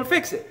he's going to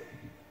fix it.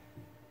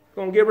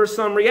 Going to give her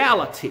some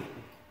reality.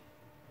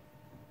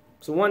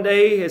 So one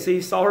day, as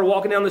he saw her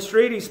walking down the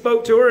street, he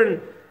spoke to her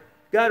and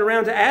got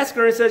around to ask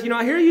her and says,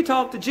 I hear you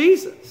talk to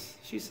Jesus.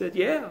 She said,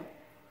 yeah.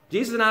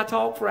 Jesus and I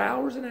talked for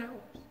hours and hours.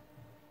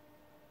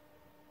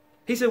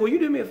 He said, will you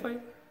do me a favor?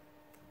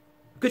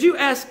 Could you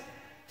ask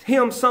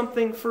him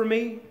something for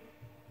me?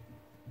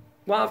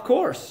 Well, of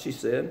course, she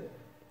said.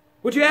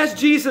 Would you ask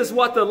Jesus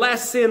what the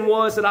last sin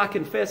was that I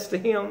confessed to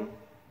him?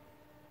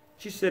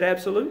 She said,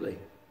 absolutely.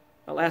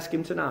 I'll ask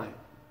him tonight.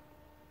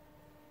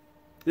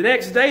 The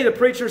next day, the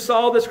preacher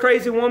saw this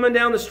crazy woman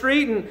down the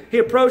street, and he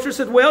approached her and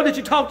said, well, did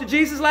you talk to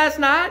Jesus last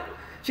night?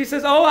 She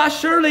says, oh, I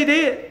surely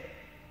did.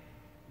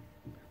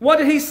 What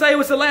did he say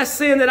was the last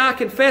sin that I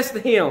confessed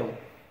to him?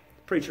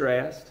 The preacher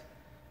asked.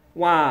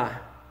 Why?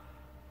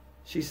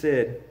 She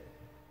said,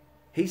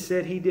 he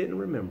said he didn't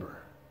remember.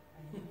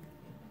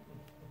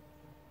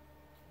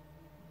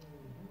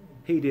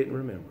 He didn't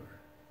remember.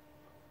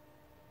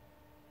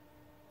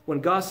 When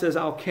God says,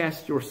 I'll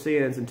cast your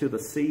sins into the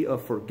sea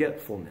of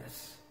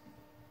forgetfulness,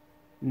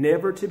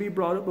 never to be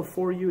brought up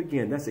before you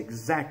again, that's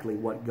exactly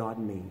what God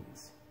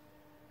means.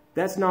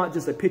 That's not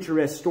just a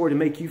picturesque story to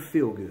make you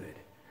feel good.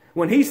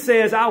 When he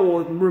says, I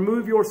will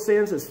remove your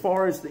sins as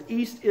far as the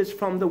east is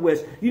from the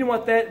west. You know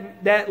what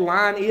that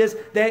line is?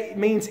 That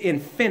means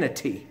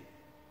infinity.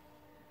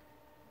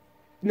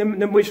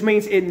 Which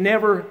means it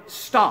never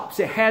stops.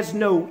 It has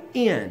no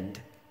end.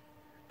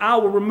 I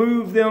will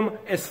remove them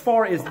as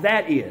far as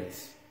that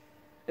is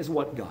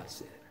what God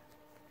said.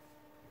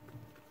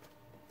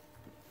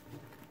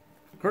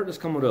 Kurt, let's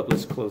come on up.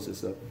 Let's close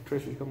this up.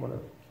 Tricia, come on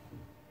up.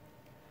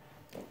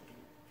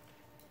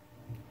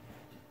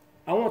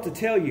 I want to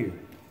tell you,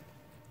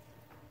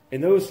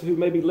 and those who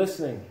may be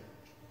listening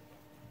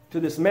to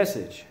this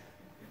message,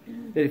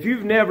 that if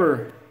you've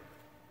never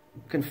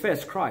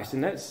confessed Christ,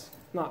 and that's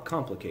not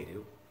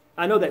complicated.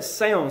 I know that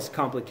sounds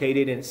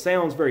complicated and it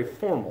sounds very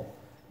formal,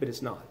 but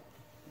it's not.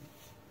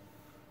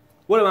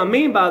 What I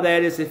mean by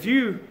that is if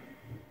you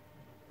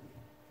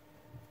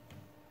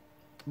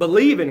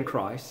believe in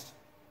Christ,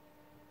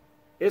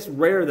 it's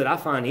rare that I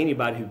find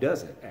anybody who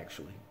doesn't,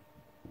 actually.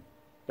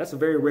 That's a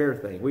very rare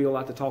thing. We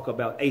like to talk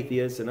about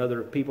atheists and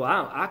other people.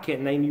 I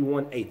can't name you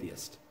one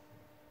atheist.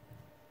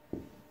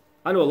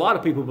 I know a lot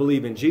of people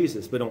believe in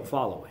Jesus but don't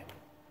follow him.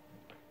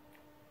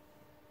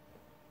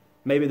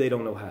 Maybe they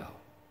don't know how.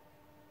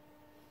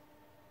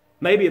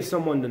 Maybe if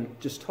someone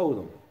just told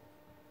them,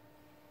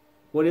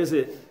 what is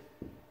it?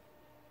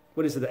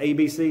 What is it, the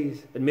ABCs?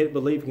 Admit,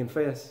 believe,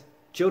 confess.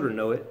 Children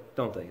know it,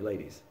 don't they,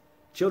 ladies?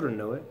 Children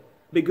know it.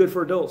 Be good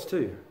for adults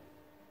too.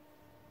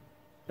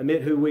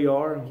 Admit who we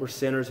are. We're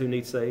sinners who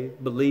need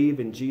saved. Believe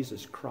in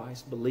Jesus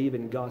Christ. Believe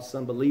in God's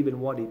Son. Believe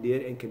in what he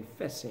did and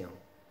confess him.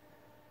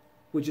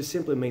 Which just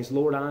simply means,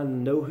 Lord, I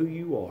know who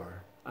you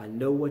are. I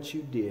know what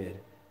you did.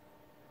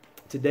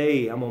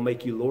 Today, I'm going to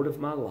make you Lord of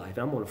my life.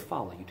 I'm going to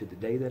follow you to the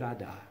day that I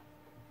die.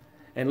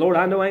 And Lord,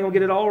 I know I ain't going to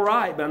get it all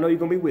right, but I know you're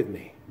going to be with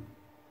me.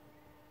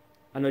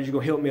 I know you're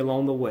going to help me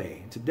along the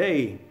way.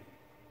 Today,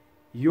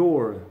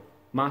 you're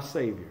my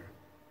Savior,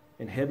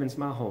 and heaven's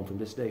my home from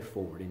this day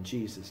forward. In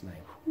Jesus'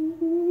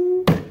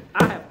 name.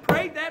 I have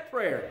prayed that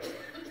prayer,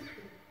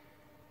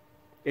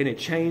 and it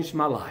changed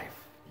my life.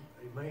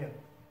 Amen.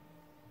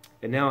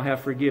 And now I have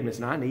forgiveness,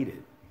 and I need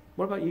it.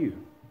 What about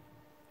you?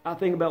 I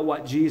think about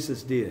what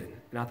Jesus did,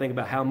 and I think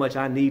about how much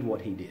I need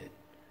what he did.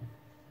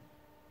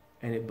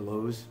 And it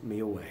blows me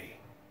away.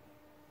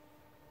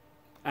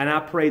 And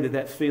I pray that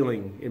that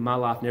feeling in my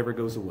life never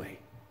goes away.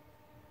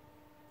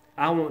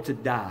 I want to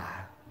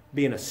die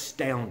being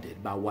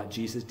astounded by what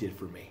Jesus did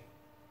for me.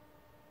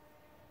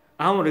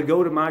 I want to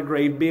go to my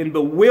grave being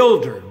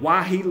bewildered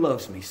why he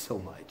loves me so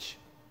much.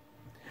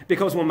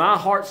 Because when my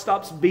heart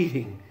stops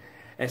beating,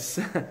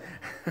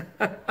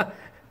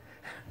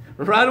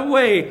 right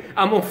away,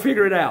 I'm going to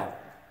figure it out.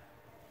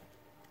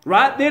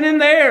 Right then and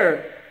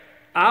there,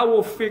 I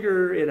will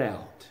figure it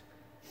out.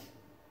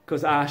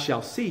 Because I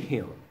shall see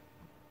him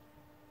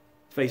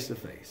face to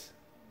face.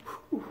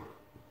 Whew,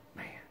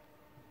 man,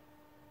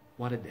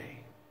 what a day.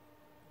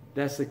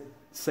 That's the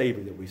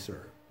Savior that we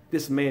serve.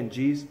 This man,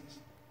 Jesus,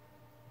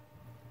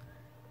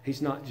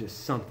 he's not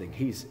just something,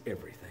 he's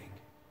everything.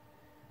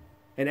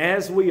 And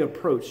as we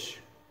approach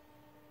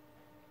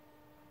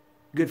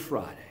Good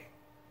Friday,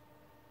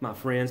 my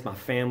friends, my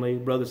family,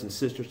 brothers and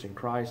sisters in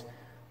Christ,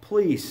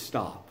 please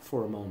stop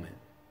for a moment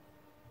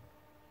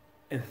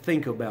and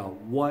think about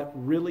what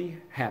really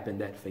happened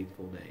that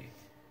fateful day.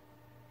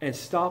 And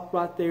stop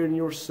right there in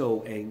your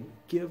soul and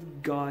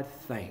give God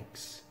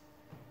thanks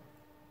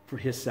for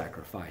his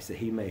sacrifice that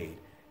he made.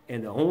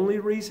 And the only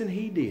reason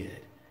he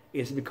did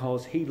is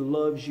because he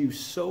loves you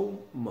so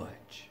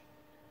much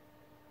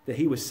that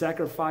he would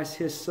sacrifice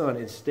his son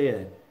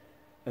instead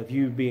of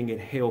you being in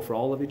hell for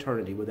all of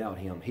eternity without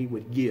him. He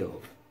would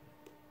give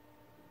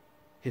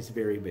his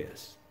very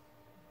best.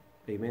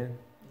 Amen?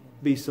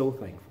 Be so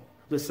thankful.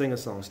 Let's sing a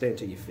song. Stand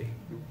to your feet.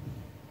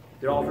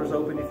 The altar's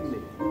open if you need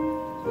it.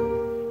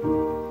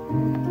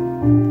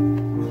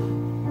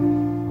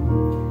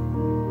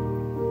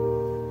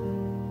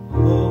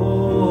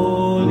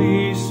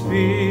 Holy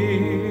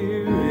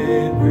Spirit,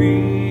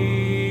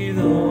 breathe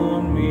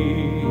on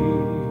me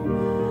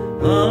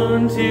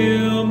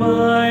until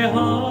my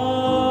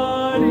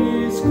heart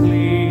is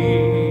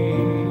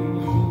clean.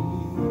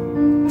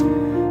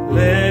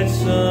 Let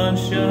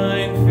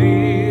sunshine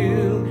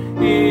fill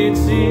its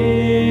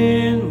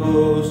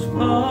inmost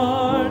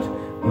part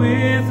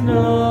with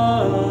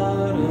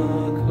not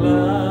a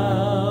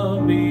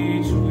cloud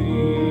between.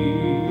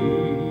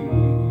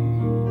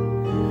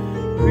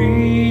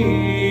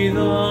 Breathe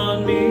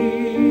on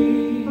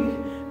me,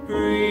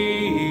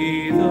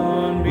 breathe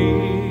on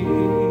me,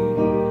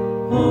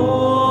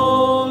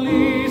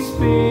 Holy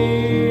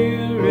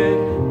Spirit,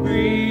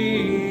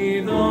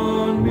 breathe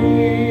on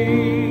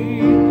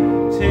me.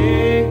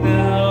 Take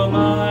thou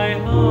my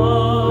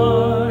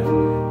heart,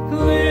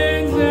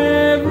 cleanse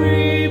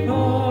every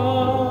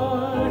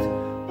part,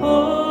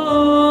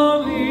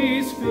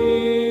 Holy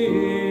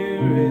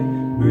Spirit,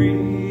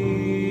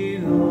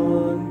 breathe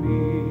on me.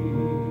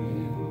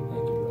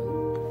 Thank you,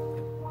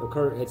 brother.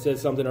 Kurt had said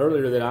something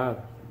earlier that I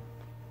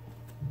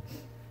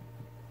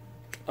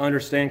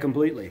understand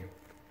completely.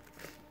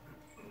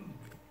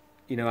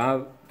 You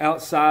know,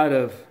 outside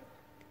of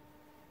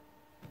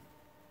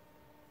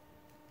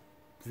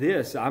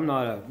this, I'm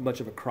not much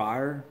of a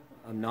crier.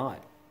 I'm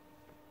not.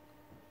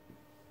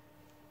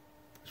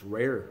 It's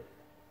rare.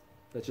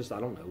 That's just, I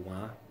don't know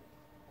why.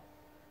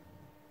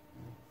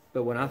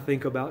 But when I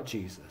think about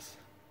Jesus,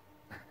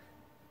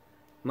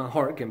 my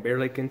heart can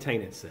barely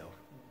contain itself.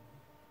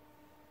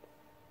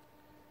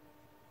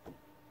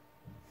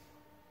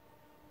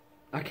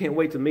 I can't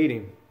wait to meet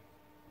him.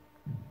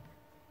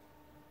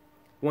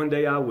 One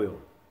day I will.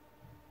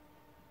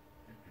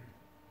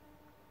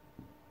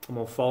 I'm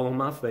going to fall on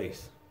my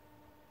face.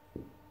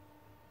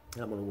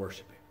 And I'm going to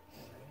worship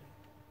him.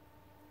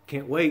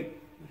 Can't wait.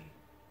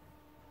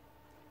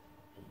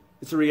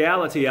 It's a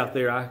reality out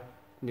there. I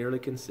nearly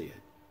can see it.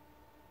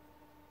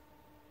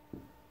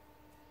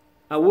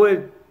 I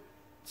would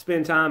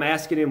spend time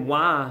asking him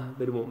why,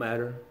 but it won't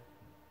matter.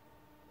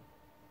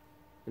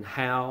 And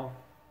how,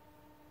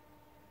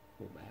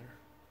 won't matter.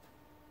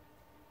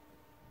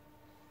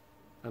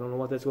 I don't know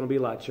what that's going to be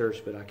like,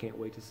 church, but I can't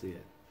wait to see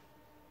it.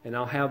 And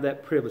I'll have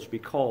that privilege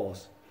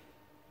because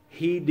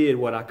he did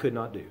what I could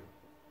not do.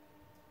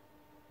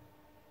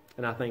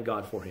 And I thank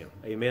God for him.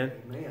 Amen?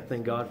 Amen.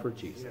 Thank God for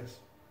Jesus. Yes.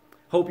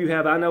 Hope you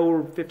have. I know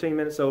we're 15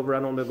 minutes over. I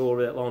don't want to go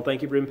over that long.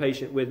 Thank you for being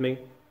patient with me.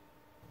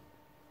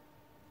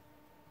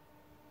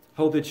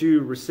 Hope that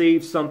you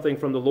receive something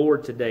from the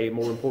Lord today,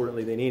 more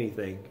importantly than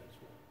anything.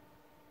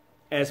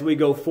 As we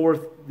go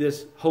forth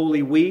this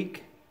Holy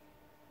Week,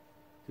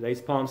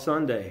 today's Palm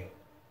Sunday.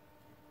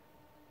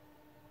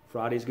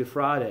 Friday's Good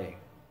Friday.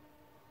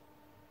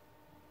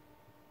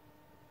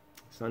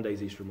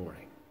 Sunday's Easter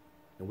morning.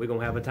 And we're going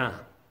to have a time.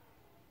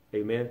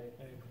 Amen?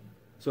 Amen.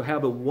 So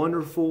have a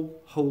wonderful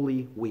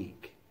Holy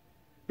Week.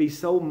 Be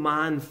so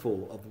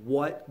mindful of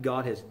what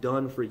God has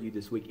done for you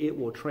this week. It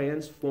will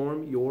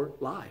transform your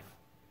life.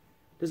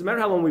 Doesn't matter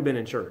how long we've been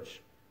in church.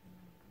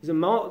 Doesn't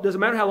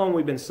matter how long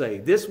we've been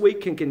saved. This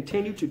week can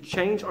continue to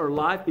change our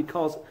life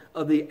because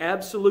of the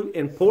absolute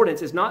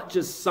importance. It's not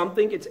just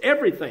something, it's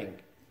everything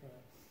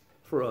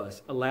for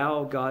us.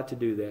 Allow God to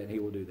do that, and he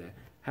will do that.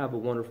 Have a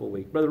wonderful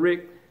week. Brother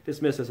Rick,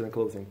 dismiss us in a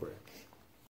closing prayer.